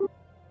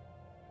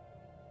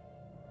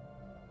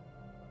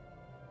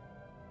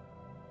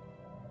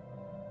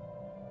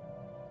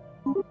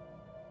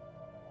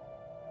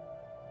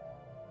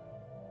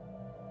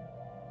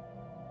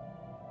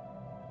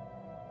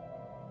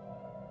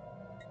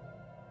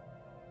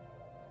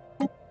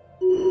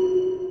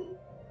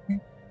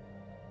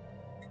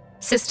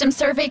 System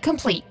survey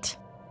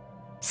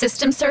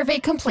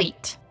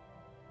complete.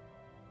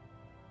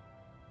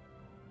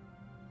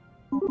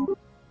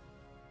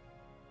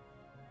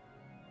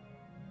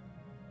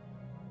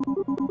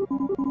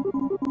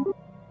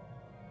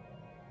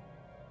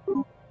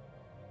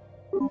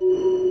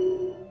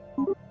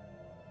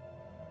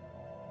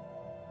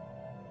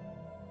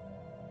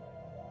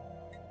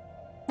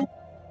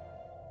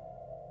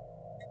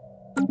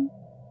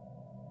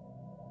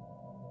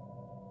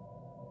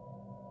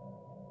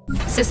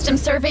 System survey complete. System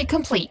survey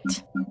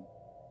complete.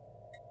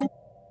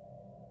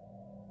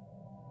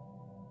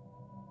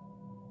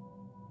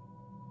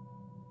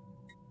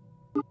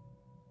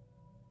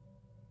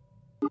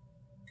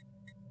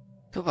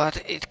 Too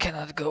bad it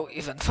cannot go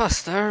even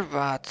faster,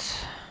 but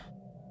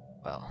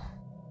well,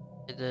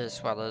 it is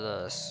what it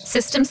is.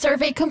 System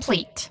survey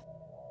complete.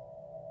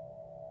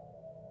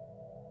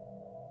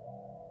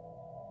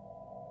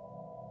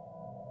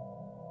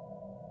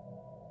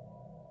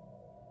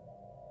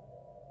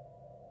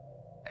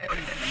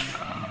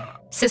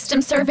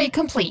 System survey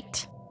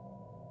complete.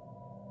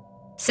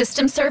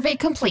 System survey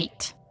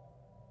complete.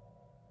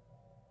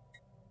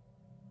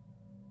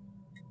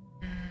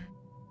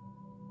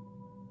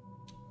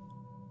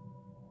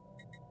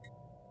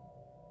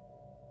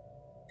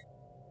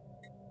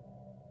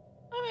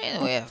 I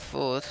mean, we have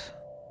food.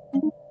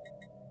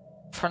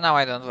 For now,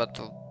 I don't want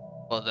to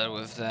bother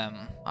with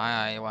them.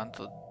 I want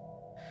to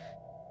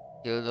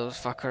kill those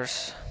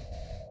fuckers.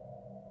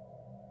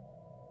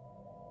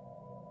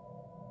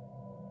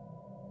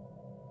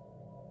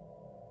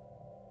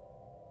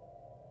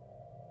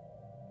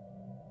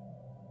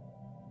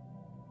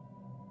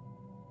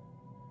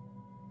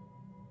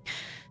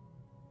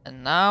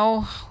 And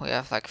now we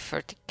have like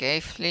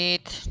 30k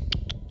fleet.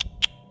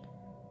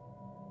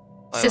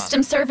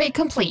 System survey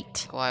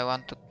complete. So I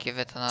want to give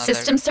it another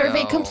System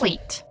survey go.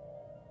 complete.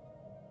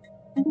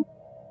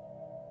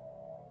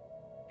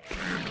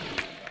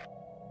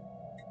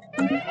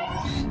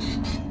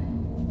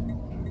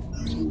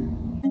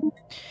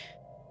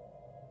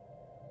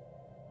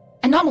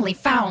 Anomaly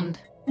found.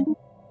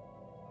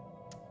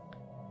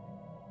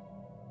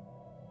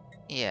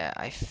 Yeah,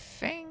 I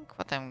think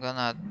what I'm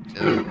gonna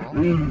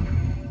do...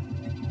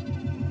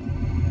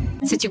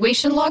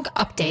 Situation log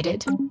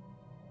updated.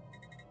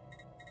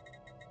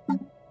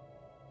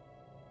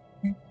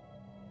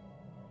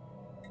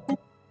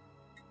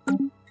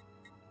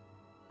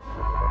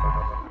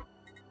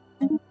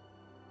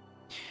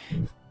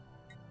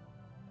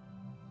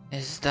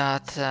 is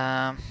that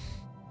I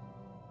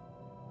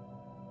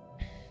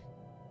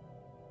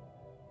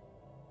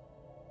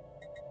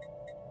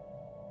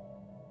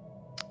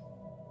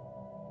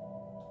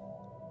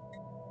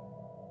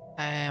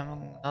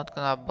am not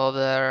gonna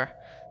bother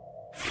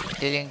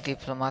dealing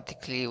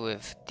diplomatically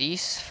with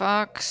these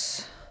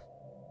fucks.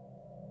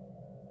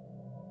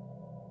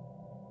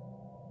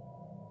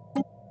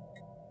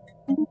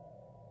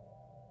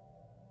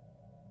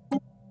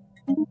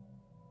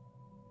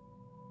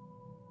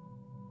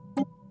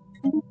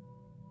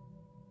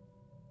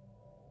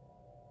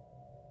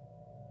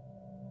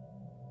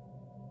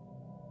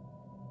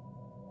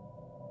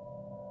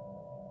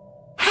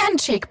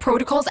 handshake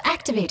protocols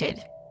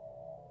activated.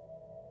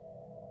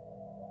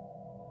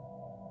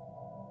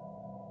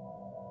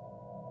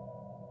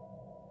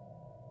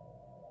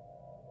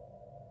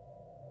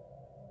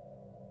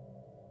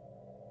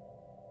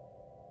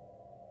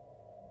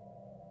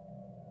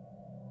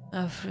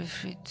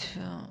 Free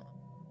to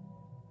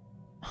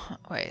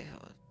wait.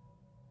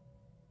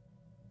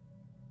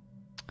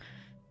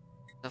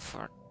 So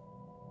for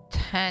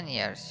 10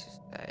 years you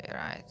stay,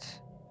 right?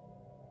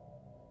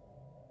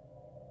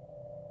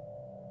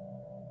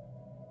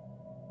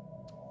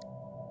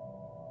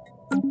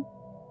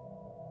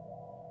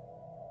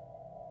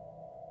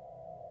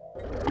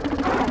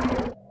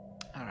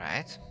 All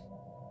right.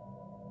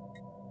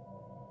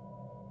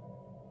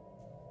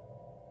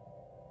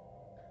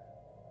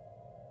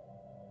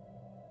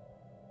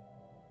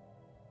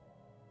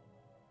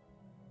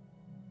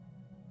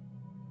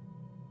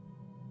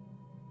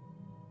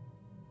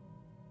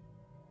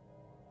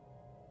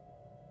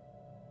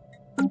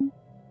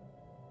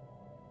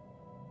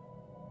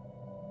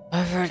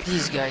 I've heard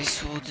these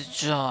guys would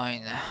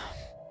join.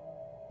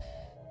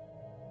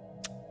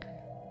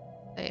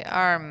 They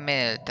are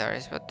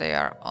militaries, but they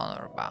are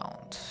honor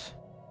bound.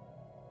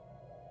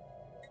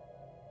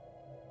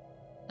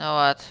 Know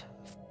what?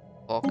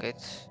 Fuck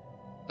it.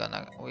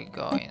 We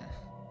going.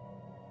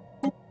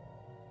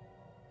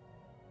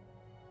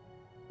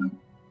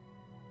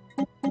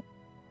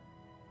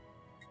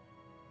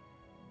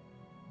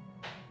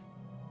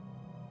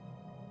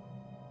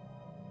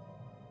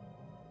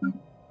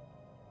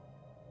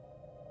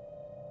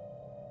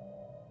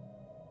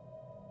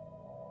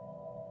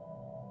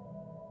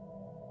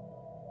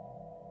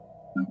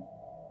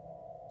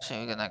 So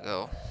we're gonna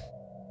go.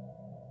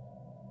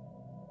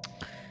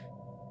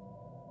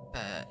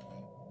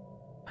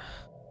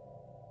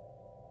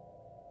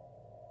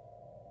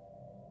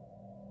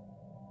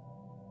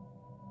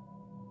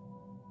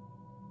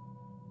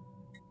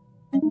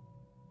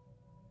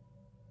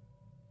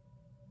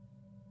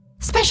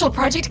 Special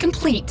project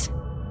complete.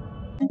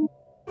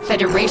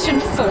 Federation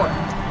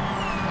formed.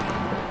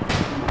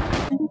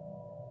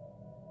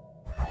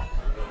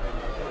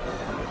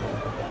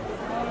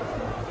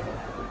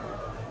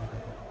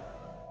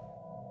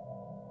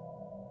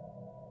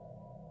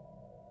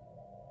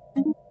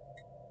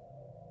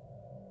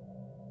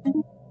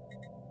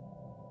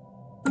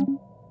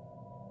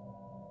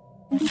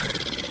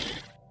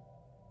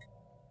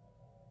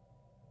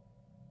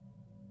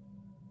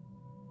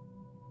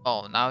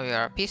 Oh, now you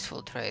are a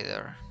peaceful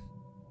trader.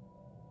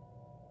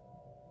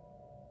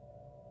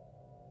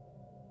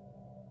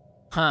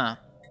 Huh.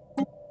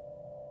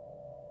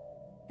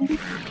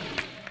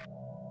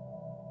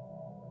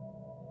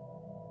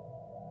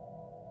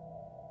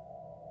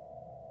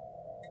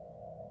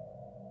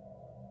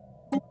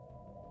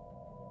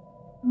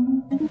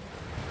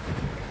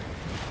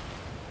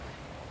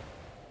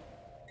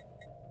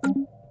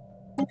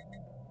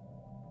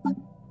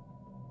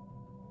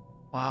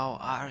 Wow,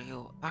 are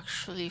you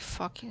actually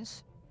fucking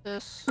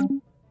serious?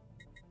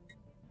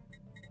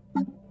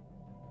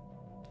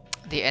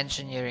 The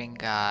engineering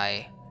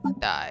guy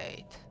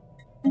died.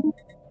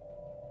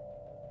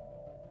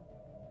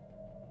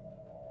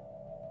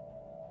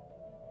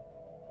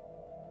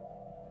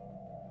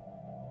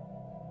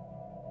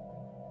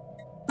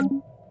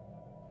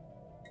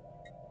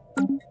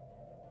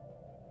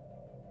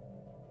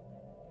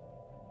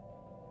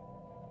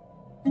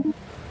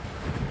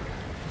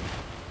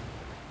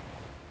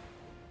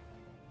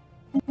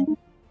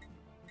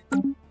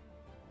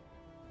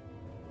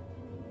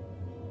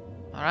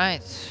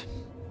 Alright.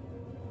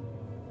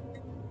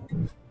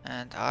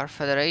 And our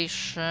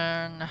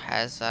Federation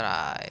has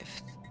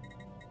arrived.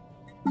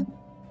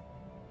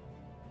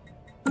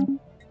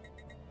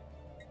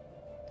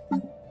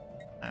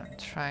 I'm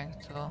trying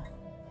to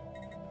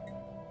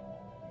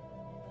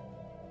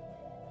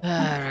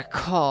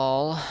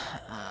recall.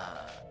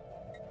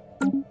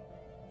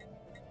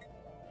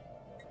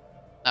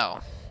 Oh,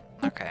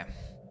 okay.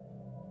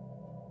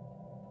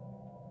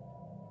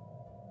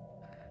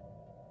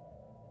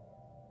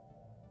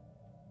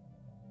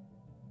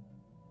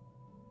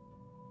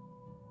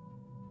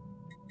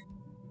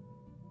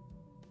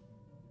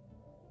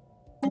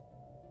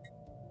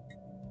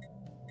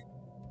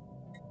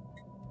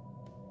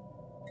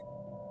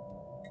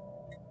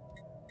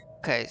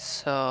 Okay,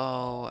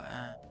 so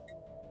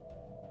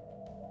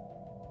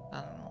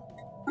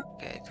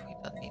gate, we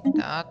don't need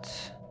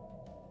that.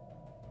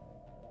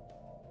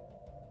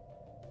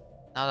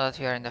 Now that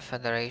we are in the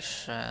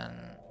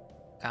Federation,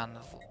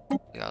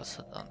 we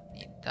also don't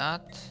need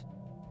that.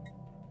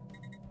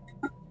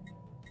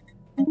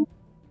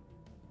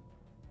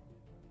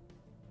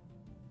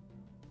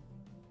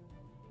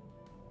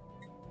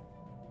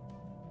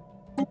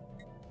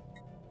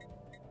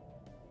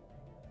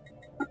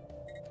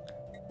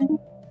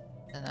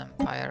 An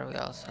Empire, we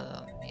also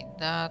don't need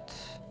that.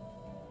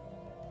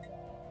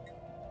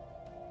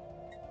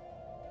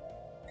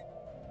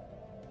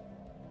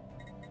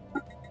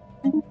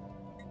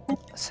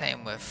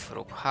 Same with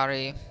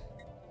Rukhari.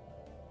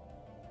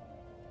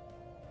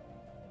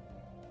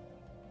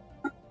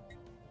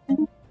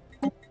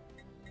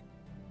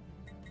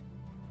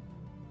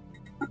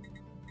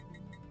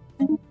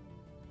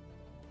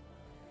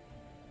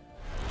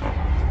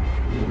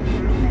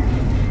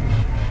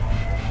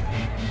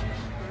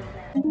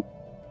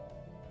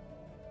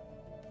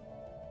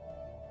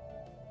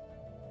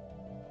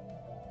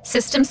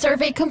 System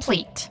survey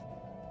complete.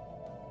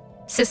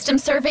 System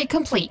survey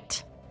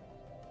complete.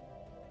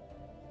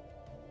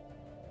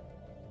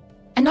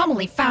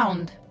 Anomaly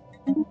found.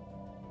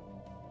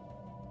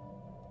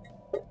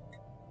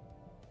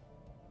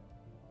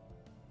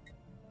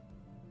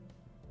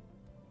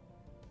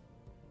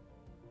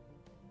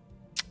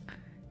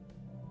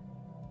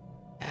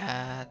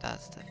 Yeah,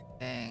 that's the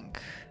thing.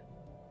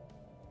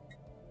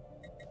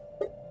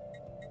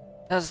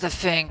 That's the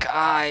thing,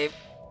 I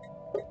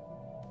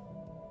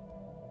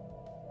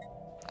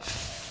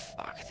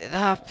fucked it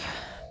up.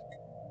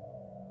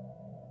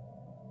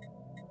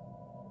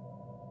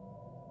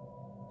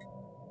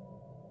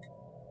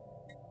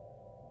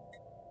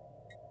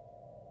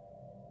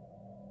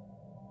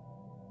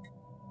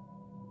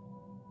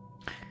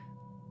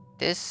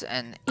 This is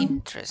an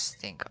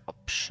interesting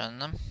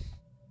option.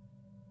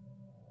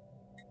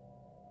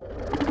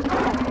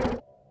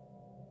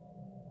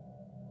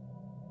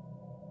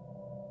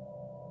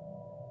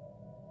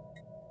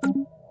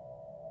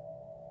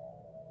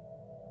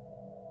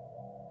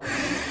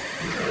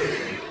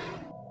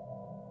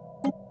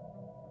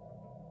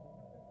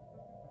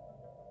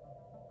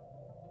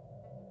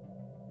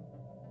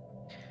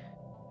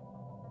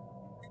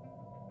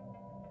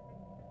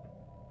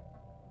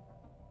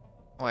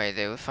 Wait,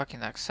 they will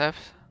fucking accept?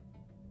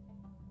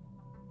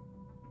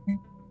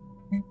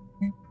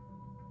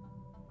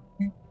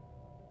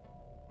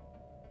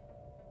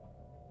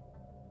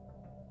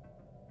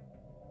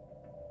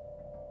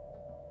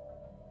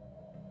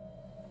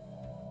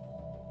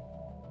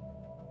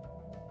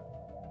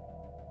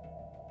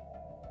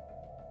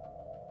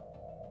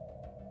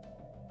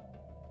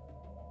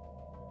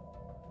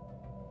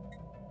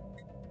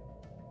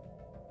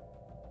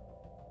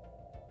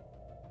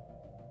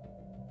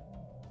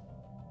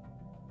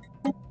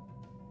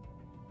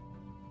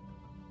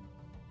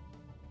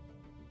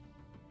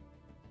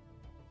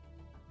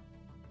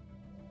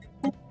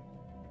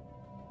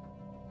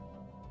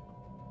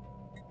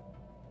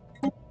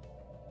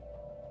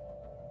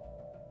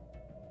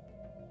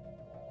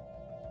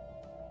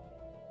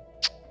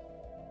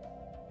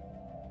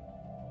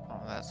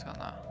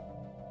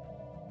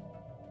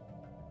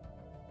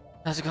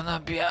 That's gonna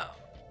be a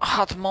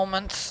hot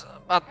moment,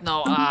 but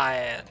no,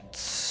 I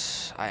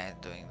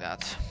ain't doing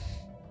that.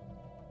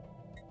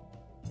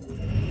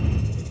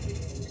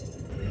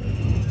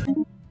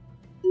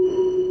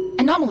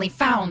 Anomaly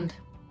found.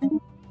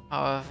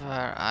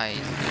 However, I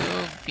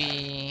do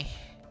be...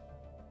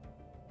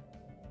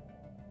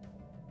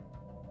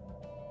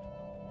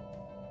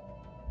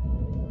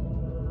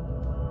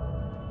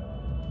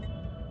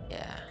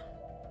 Yeah.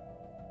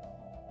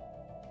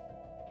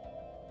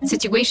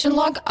 Situation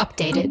log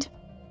updated.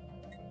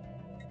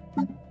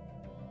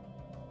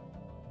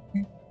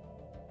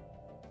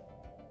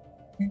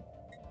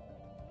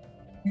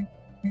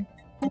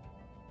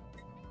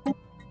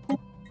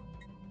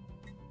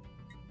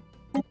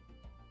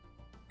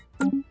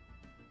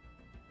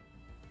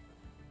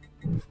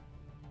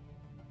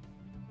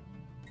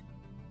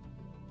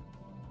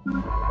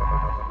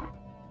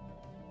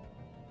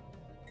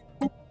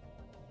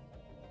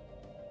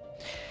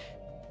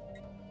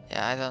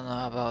 Yeah, I don't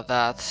know about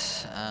that.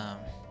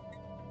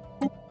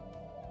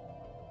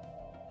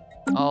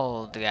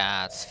 Old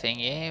gods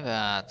thingy,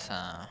 but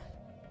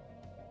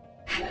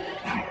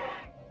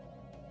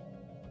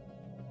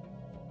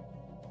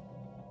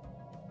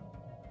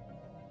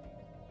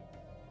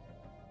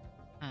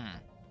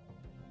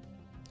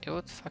it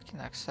would fucking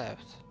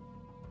accept.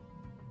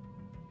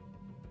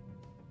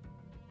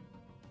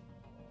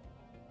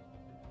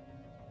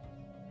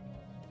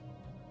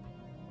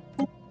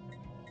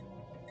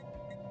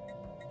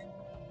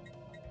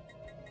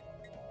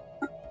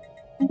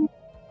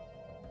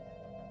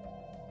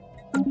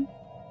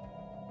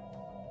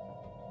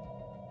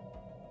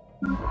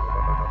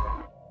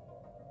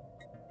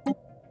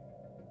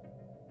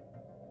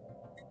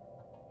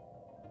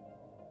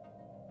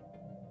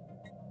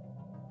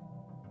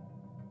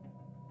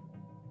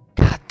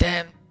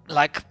 Damn,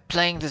 like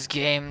playing this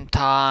game,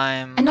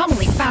 time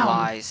Anomaly found.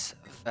 flies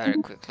very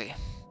quickly.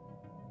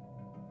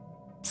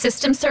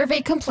 System survey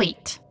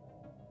complete.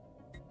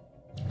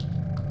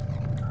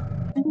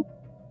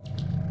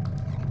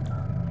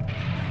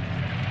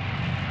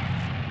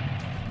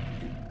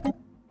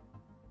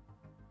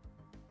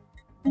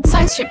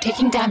 Science ship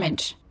taking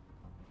damage.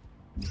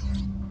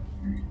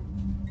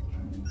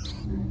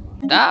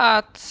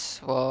 That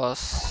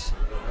was...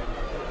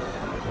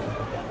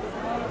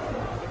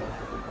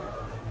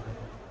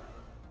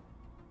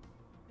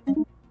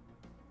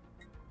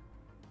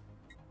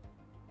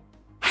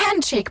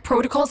 Handshake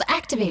protocols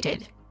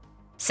activated.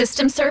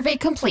 System survey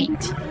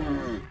complete.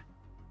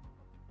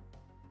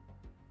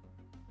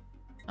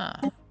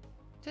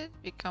 Did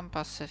become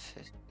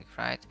pacifistic,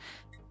 right?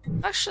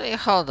 Actually,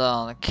 hold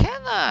on.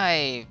 Can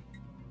I...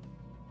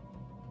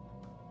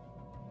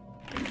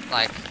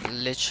 like,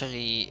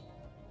 literally...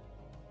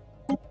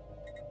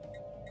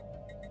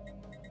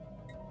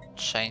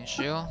 change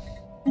you?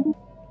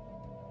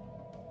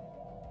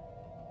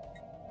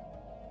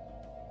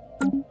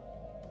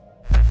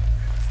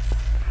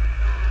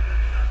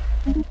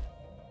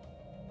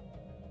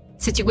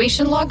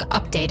 Situation log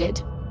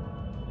updated.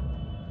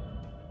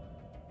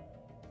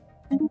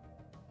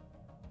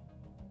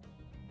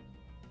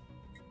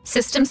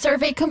 System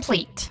survey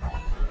complete.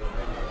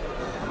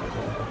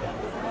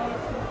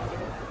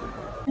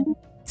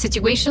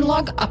 Situation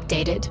log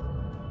updated.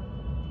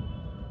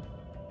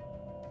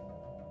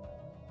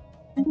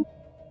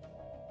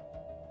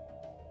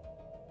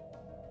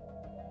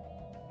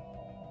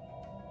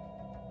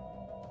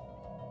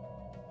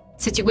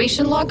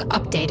 Situation log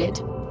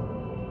updated.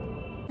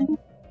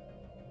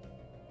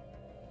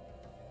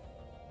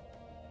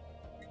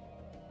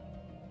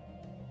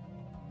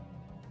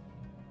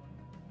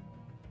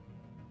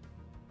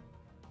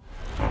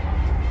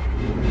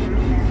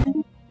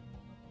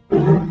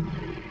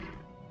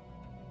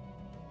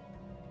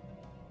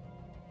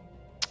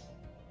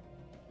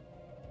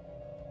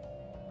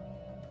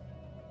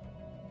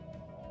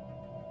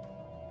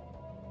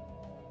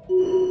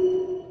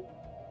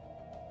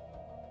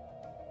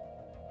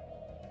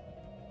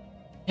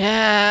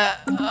 Yeah.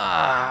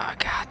 Oh,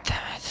 God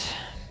damn it.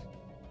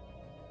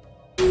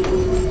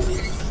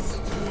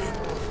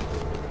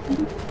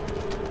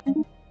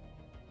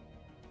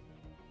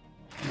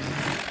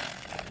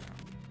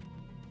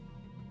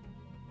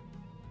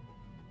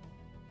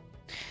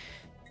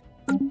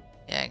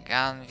 Yeah,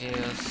 gun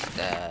views.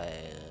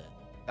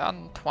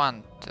 Don't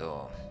want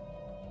to.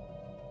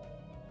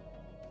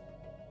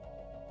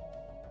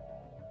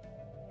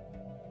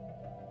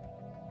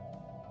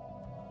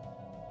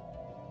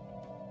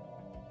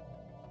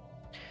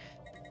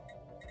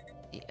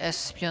 The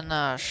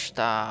espionage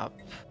tab.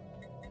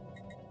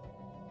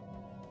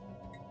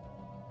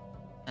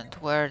 And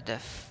where the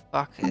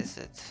fuck is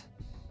it?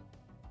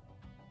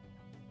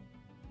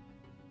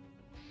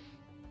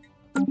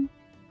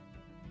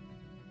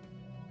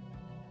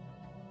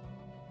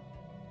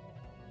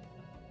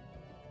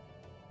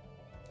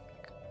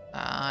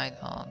 I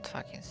don't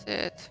fucking see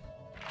it.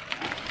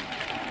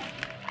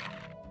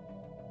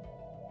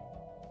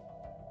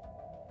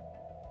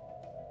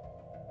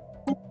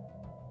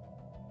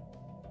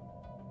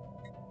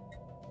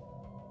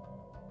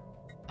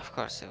 Of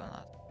course, it will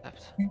not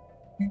accept.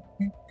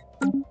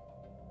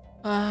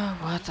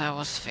 What I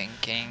was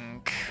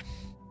thinking.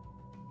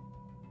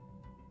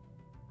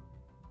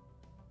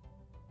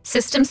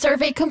 System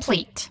survey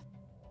complete.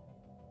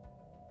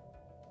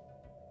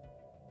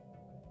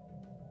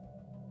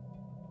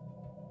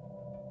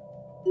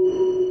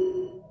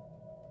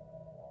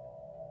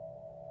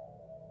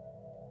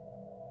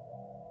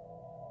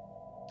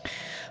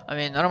 I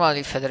mean,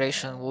 normally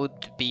Federation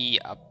would be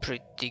a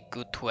pretty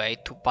good way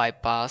to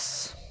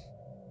bypass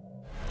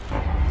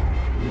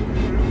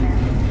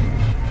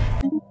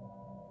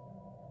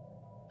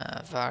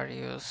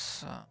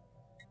various.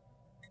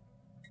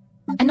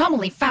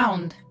 Anomaly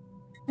found.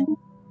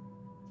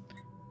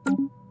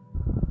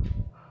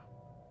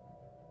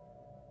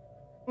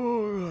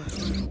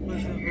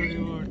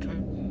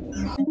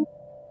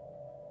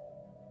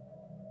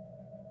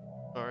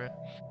 Sorry.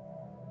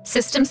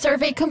 System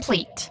survey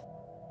complete.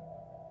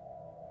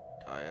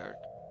 Tired.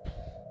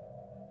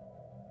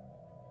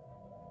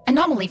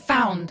 Anomaly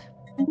found.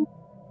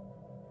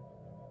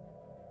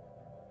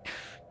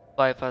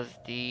 Bypass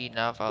the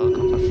naval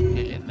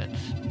capacity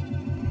limits.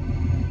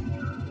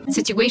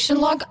 Situation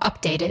log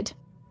updated.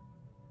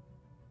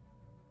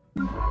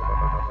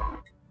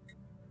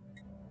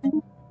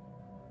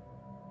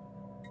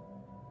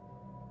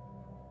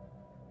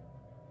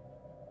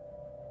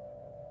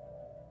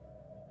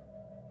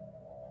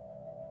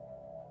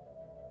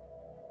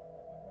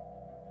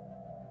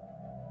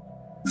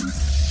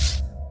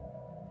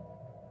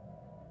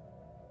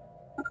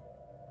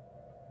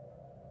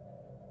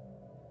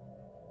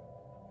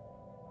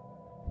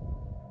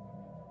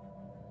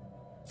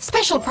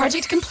 Special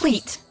project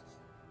complete.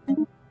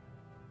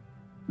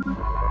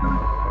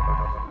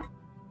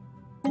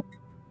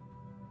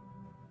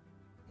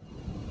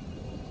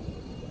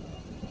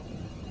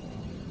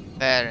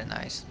 Very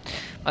nice.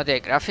 But yeah,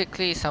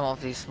 graphically, some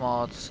of these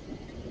mods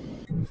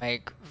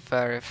make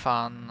very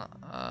fun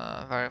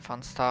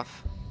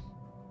stuff.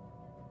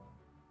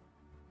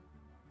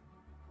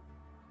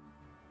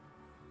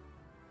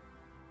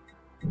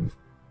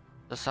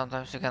 So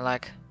sometimes you can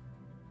like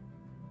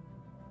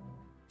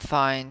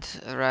find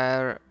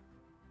rare,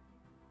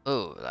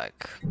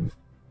 like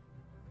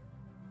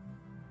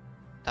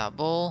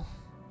double.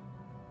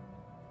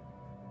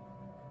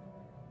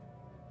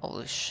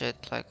 Holy shit!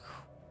 Like,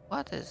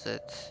 what is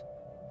it?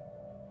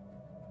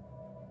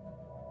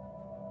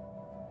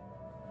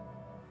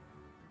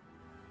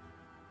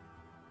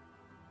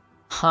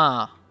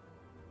 Huh.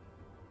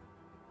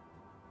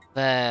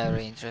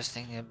 Very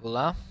interesting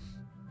nebula.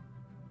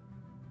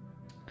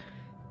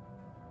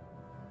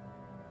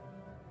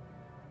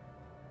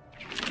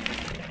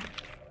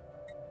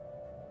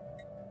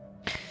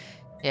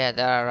 Yeah,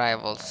 there are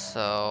rivals,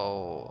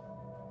 so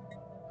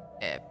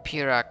yeah,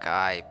 Pirak,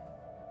 I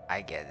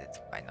get it,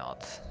 why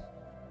not?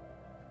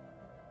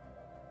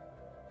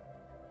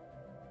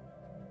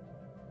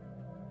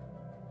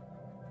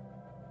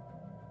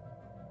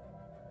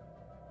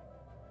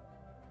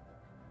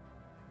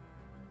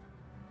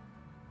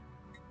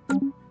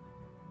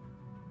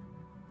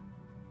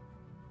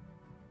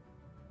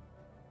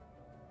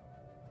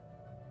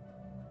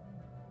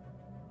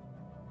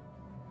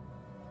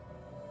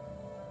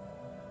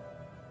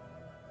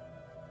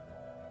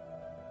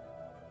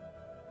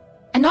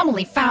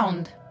 Anomaly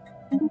found.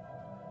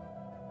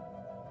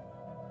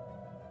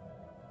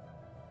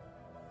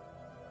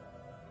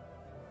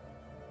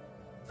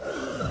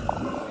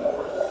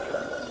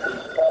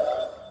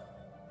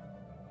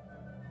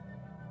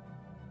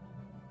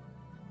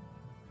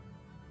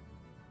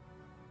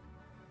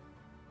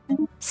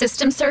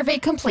 System survey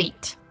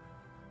complete.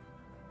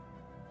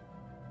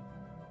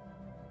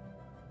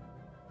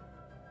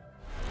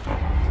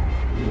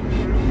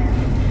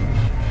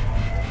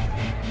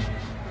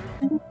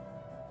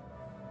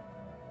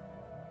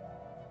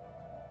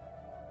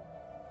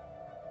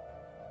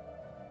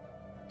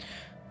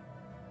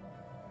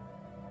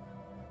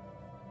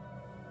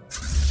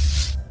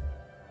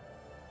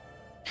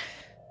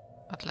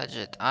 But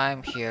legit,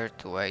 I'm here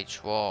to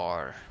wage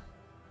war.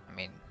 I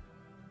mean,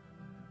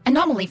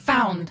 Anomaly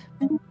found.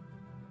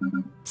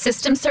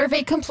 System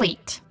survey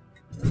complete.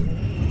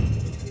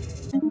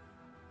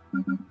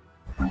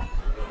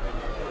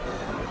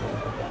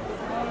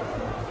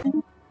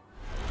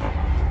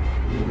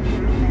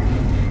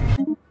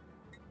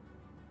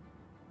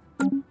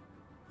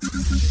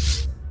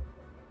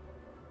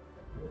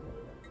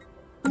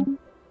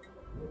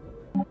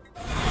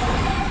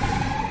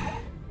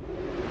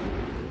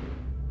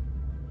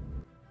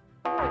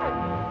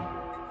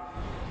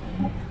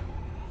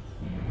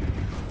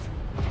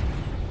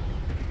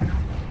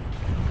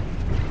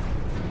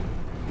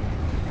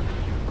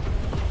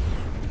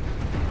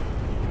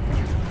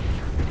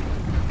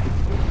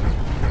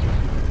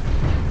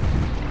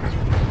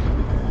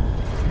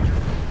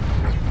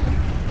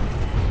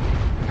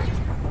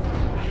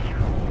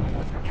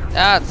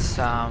 that's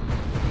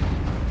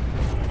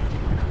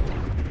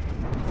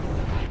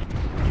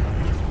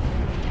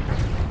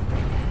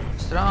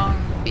strong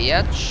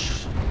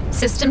bitch.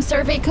 System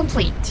survey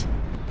complete.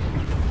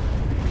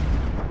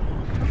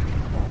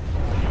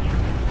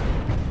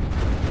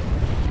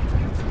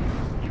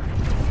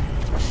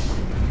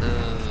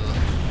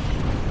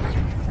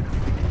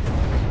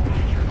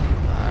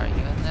 Our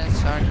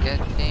units are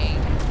getting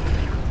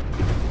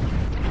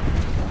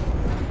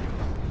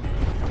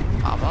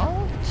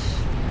pummeled.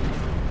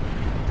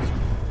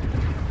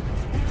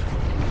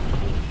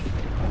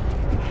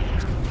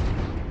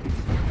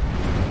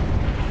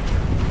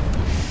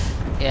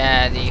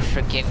 Yeah, the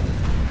freaking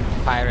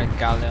pirate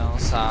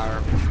galleons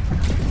are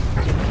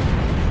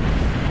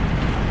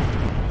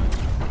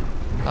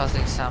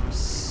causing some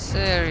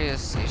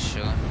serious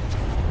issue.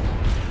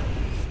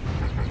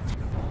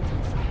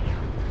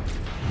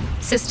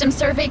 System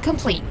survey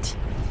complete.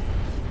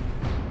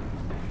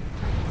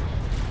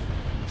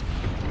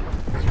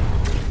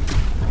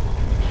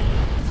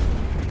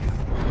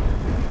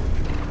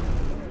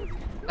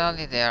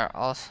 Sadly, they are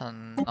also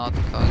not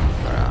going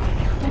for a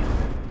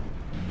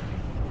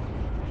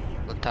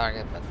good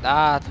target, but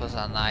that was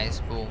a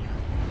nice boom.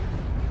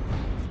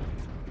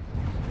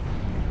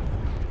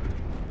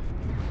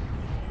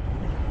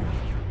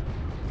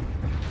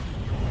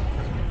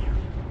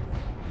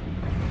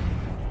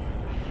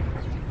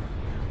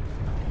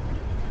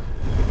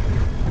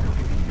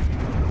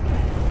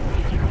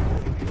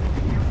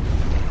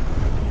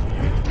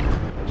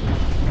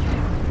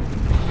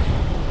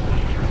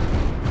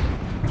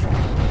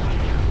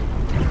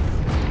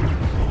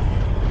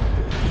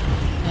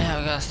 Yeah,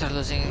 we're gonna start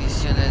losing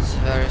these units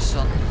very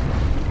soon.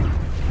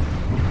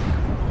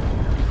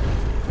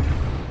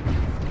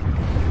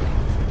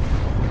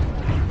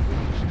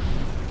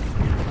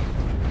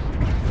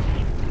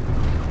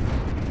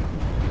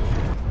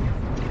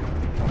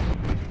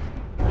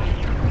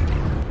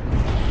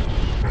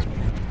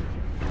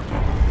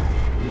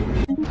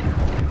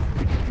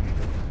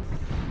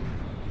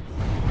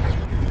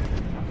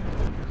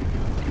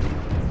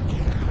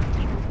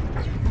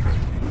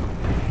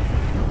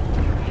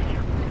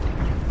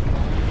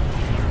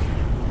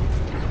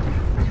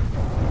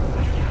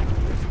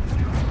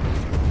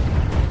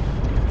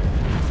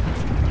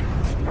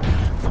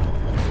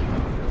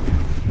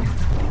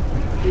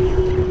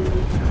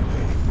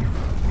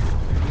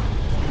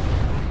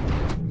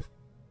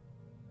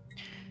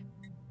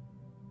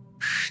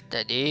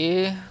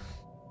 Steady.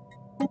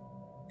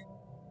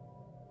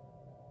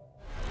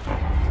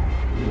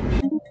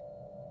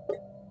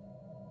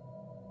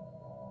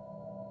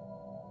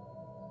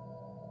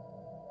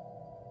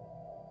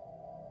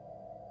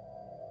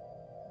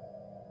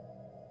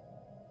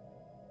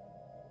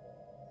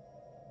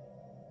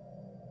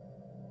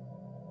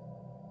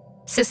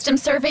 System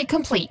survey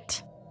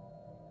complete.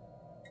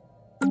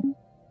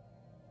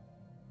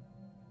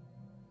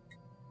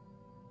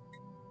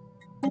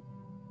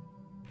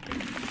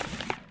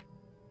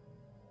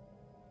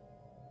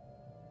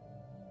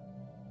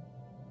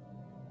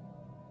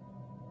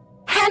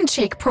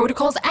 Handshake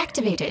protocols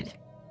activated.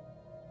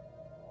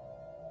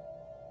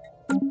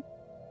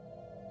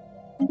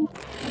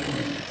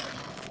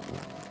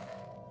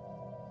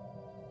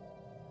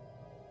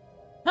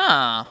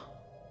 Huh.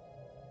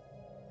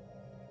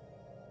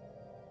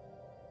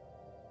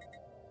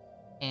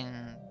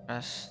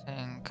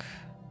 Interesting.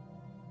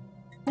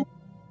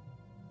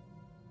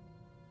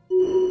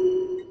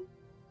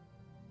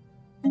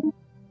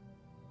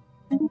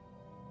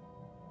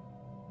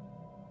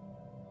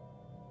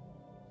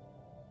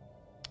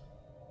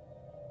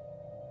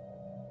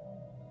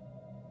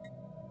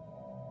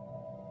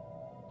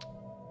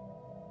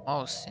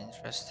 most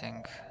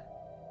interesting.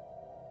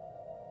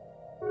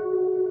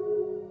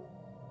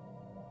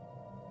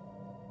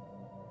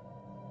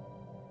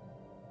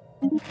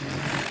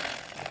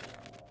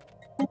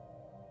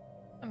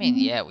 I mean,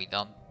 yeah, we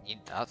don't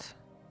need that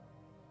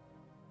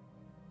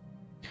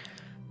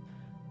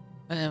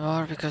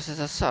anymore because it's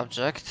a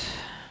subject.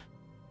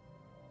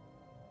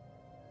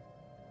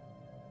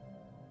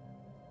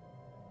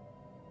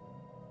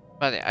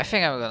 But yeah, I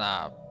think I'm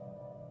gonna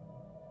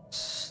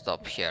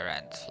stop here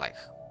and like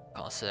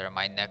consider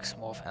my next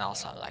move, and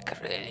also I'm like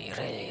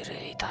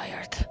really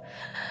tired.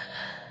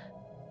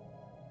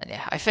 And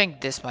yeah, I think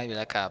this might be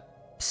like a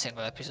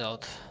single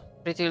episode.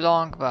 Pretty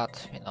long,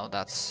 but you know,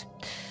 that's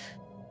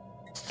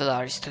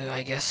Stellaris too,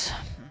 I guess.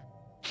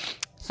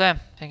 So yeah,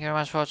 thank you very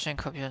much for watching,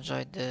 hope you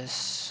enjoyed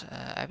this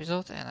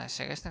episode, and I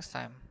see you guys next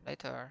time.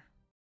 Later.